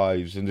of their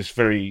lives. And this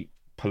very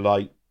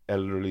polite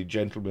elderly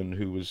gentleman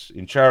who was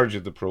in charge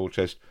of the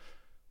protest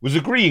was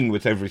agreeing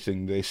with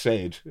everything they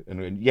said.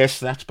 And yes,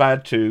 that's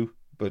bad too,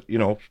 but,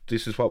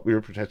 this is what we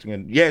were protesting.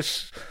 And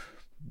yes,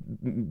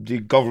 the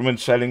government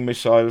selling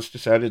missiles to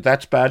Saudi,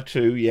 that's bad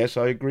too. Yes,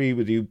 I agree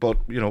with you, but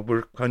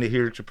we're kind of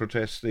here to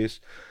protest this.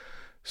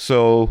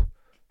 So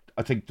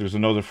I think there's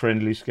another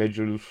friendly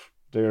scheduled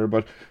there,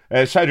 but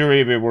Saudi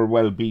Arabia were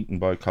well beaten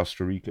by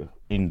Costa Rica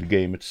in the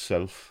game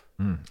itself,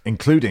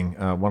 including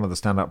one of the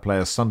standout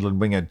players, Sunderland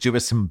winger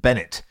Jewison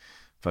Bennett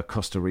for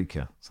Costa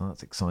Rica. So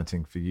that's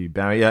exciting for you,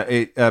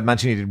 Barry.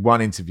 Mancini did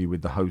one interview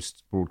with the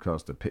host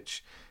broadcaster,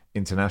 Pitch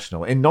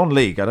International. In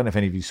non-league, I don't know if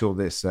any of you saw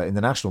this, in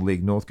the National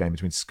League North game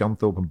between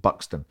Scunthorpe and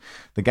Buxton,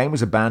 the game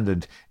was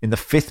abandoned in the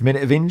 5th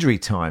minute of injury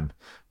time,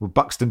 with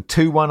Buxton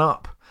 2-1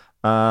 up.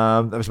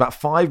 There was about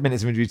 5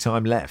 minutes of injury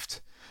time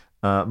left.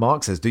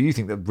 Mark says, do you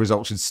think the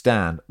result should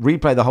stand?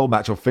 Replay the whole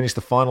match or finish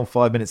the final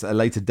 5 minutes at a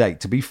later date?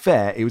 To be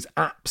fair, it was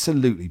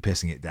absolutely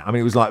pissing it down. I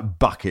mean, it was like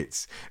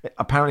buckets.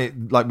 Apparently,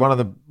 like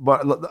but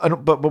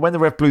when the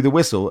ref blew the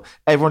whistle,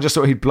 everyone just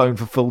thought he'd blown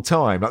for full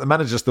time. Like the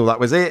manager just thought that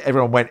was it.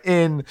 Everyone went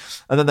in,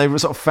 and then they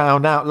sort of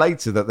found out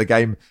later that the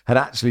game had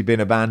actually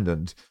been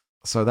abandoned.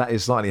 So that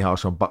is slightly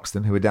harsh on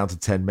Buxton, who are down to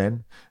 10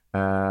 men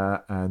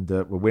and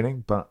were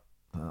winning, but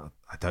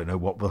I don't know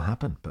what will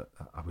happen, but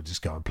I would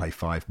just go and play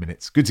 5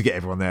 minutes. Good to get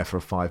everyone there for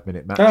a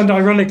 5-minute match. And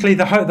ironically,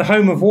 the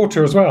home of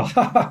water as well.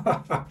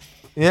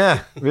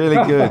 Yeah, really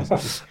good.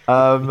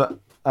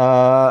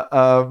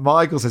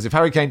 Michael says, if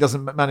Harry Kane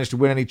doesn't manage to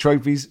win any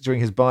trophies during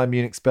his Bayern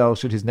Munich spell,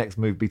 should his next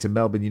move be to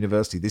Melbourne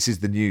University? This is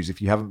the news,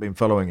 if you haven't been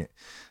following it,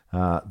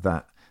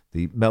 that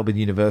the Melbourne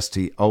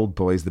University Old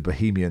Boys, the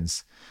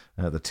Bohemians,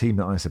 the team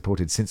that I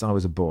supported since I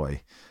was a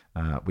boy,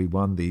 we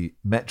won the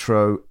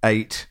Metro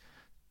 8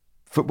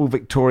 Football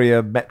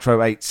Victoria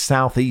Metro 8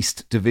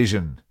 Southeast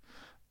Division,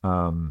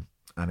 and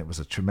it was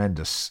a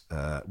tremendous.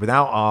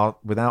 Without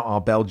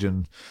our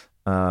Belgian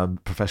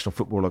professional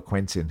footballer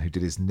Quentin, who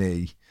did his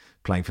knee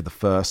playing for the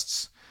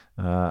Firsts,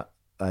 a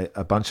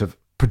bunch of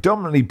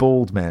predominantly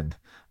bald men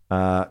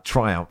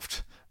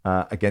triumphed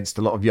against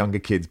a lot of younger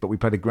kids. But we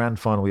played a grand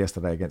final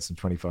yesterday against some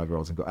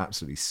 25-year-olds and got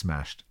absolutely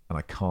smashed. And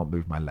I can't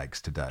move my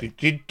legs today.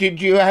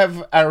 Did you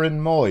have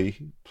Aaron Moy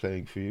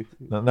playing for you?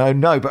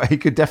 No, but he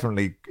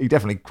definitely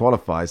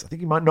qualifies. I think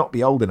he might not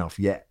be old enough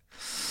yet.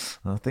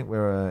 I think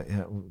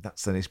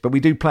that's an issue. But we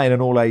do play in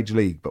an all-age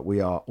league, but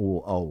we are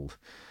all old.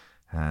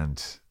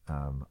 And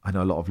I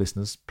know a lot of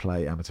listeners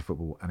play amateur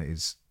football,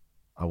 and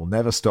I will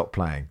never stop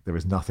playing.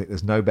 There's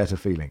no better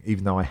feeling,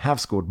 even though I have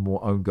scored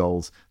more own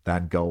goals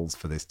than goals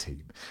for this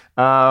team.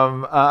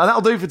 And that'll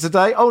do for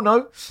today. Oh,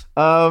 no.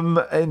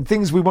 And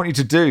things we want you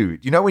to do.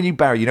 When you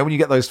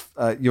get those,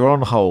 you're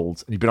on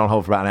hold, and you've been on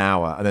hold for about an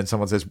hour, and then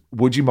someone says,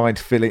 would you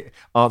mind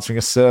answering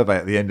a survey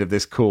at the end of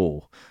this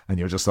call? And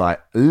you're just like,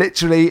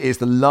 literally, it's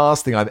the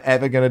last thing I'm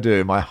ever going to do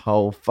in my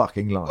whole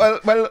fucking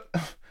life. Well,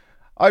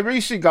 I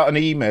recently got an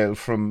email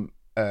from,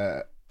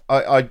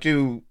 I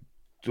do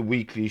the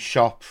weekly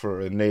shop for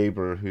a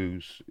neighbour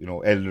who's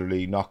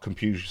elderly, not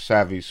computer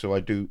savvy, so I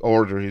do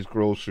order his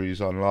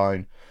groceries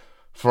online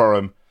for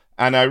him.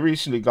 And I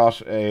recently got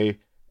an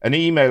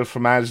email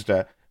from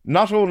Asda,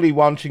 not only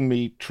wanting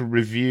me to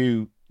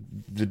review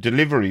the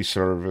delivery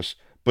service,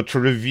 but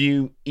to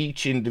review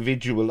each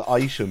individual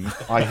item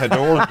I had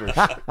ordered.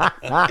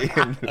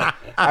 And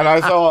I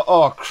thought,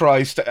 oh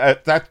Christ,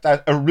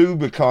 that a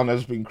Rubicon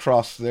has been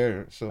crossed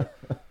there. So,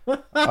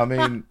 I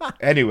mean,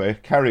 anyway,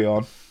 carry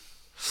on.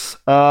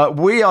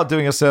 We are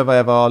doing a survey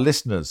of our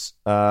listeners.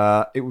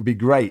 It would be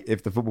great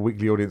if the Football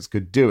Weekly audience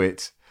could do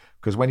it,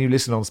 because when you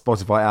listen on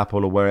Spotify,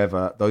 Apple, or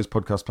wherever, those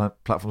podcast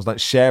platforms don't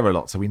share a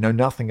lot, so we know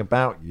nothing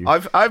about you.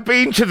 I've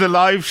been to the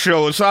live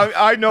shows, so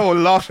I know a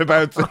lot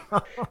about them.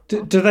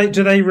 do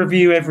they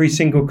review every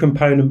single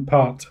component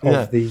part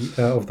of the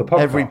podcast?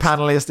 Every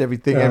panelist,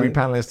 everything every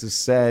panelist has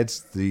said,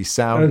 the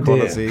sound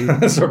quality.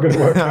 That's not going to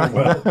work out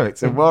well.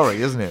 It's a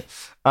worry, isn't it?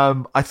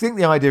 I think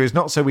the idea is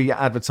not so we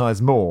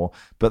advertise more,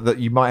 but that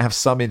you might have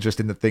some interest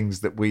in the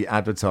things that we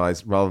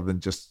advertise rather than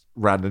just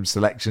random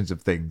selections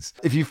of things.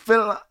 If you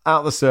fill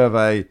out the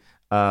survey,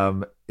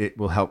 it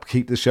will help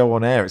keep the show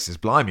on air. It says,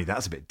 blimey,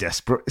 that's a bit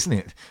desperate, isn't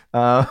it?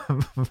 So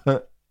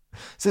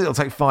it'll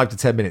take 5 to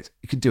 10 minutes.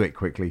 You can do it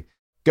quickly.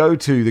 Go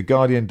to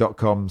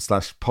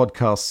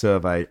theguardian.com/podcast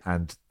survey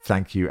and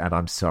thank you and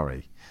I'm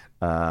sorry.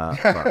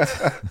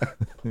 But,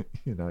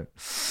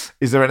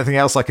 is there anything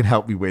else I can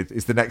help you with?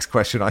 Is the next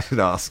question I should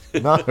ask.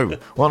 No.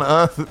 What on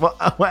earth?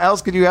 What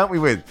else can you help me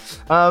with?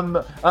 And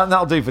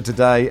that'll do for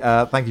today.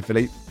 Thank you,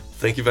 Philippe.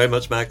 Thank you very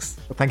much, Max.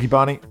 Thank you,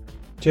 Barney.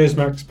 Cheers,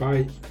 Max.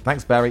 Bye.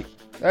 Thanks, Barry.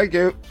 Thank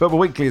you. Football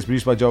Weekly is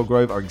produced by Joel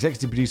Grove. Our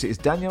executive producer is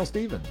Danielle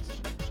Stevens.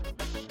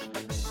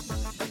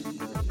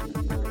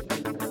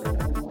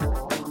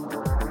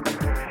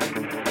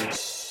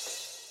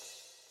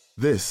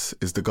 This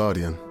is The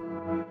Guardian.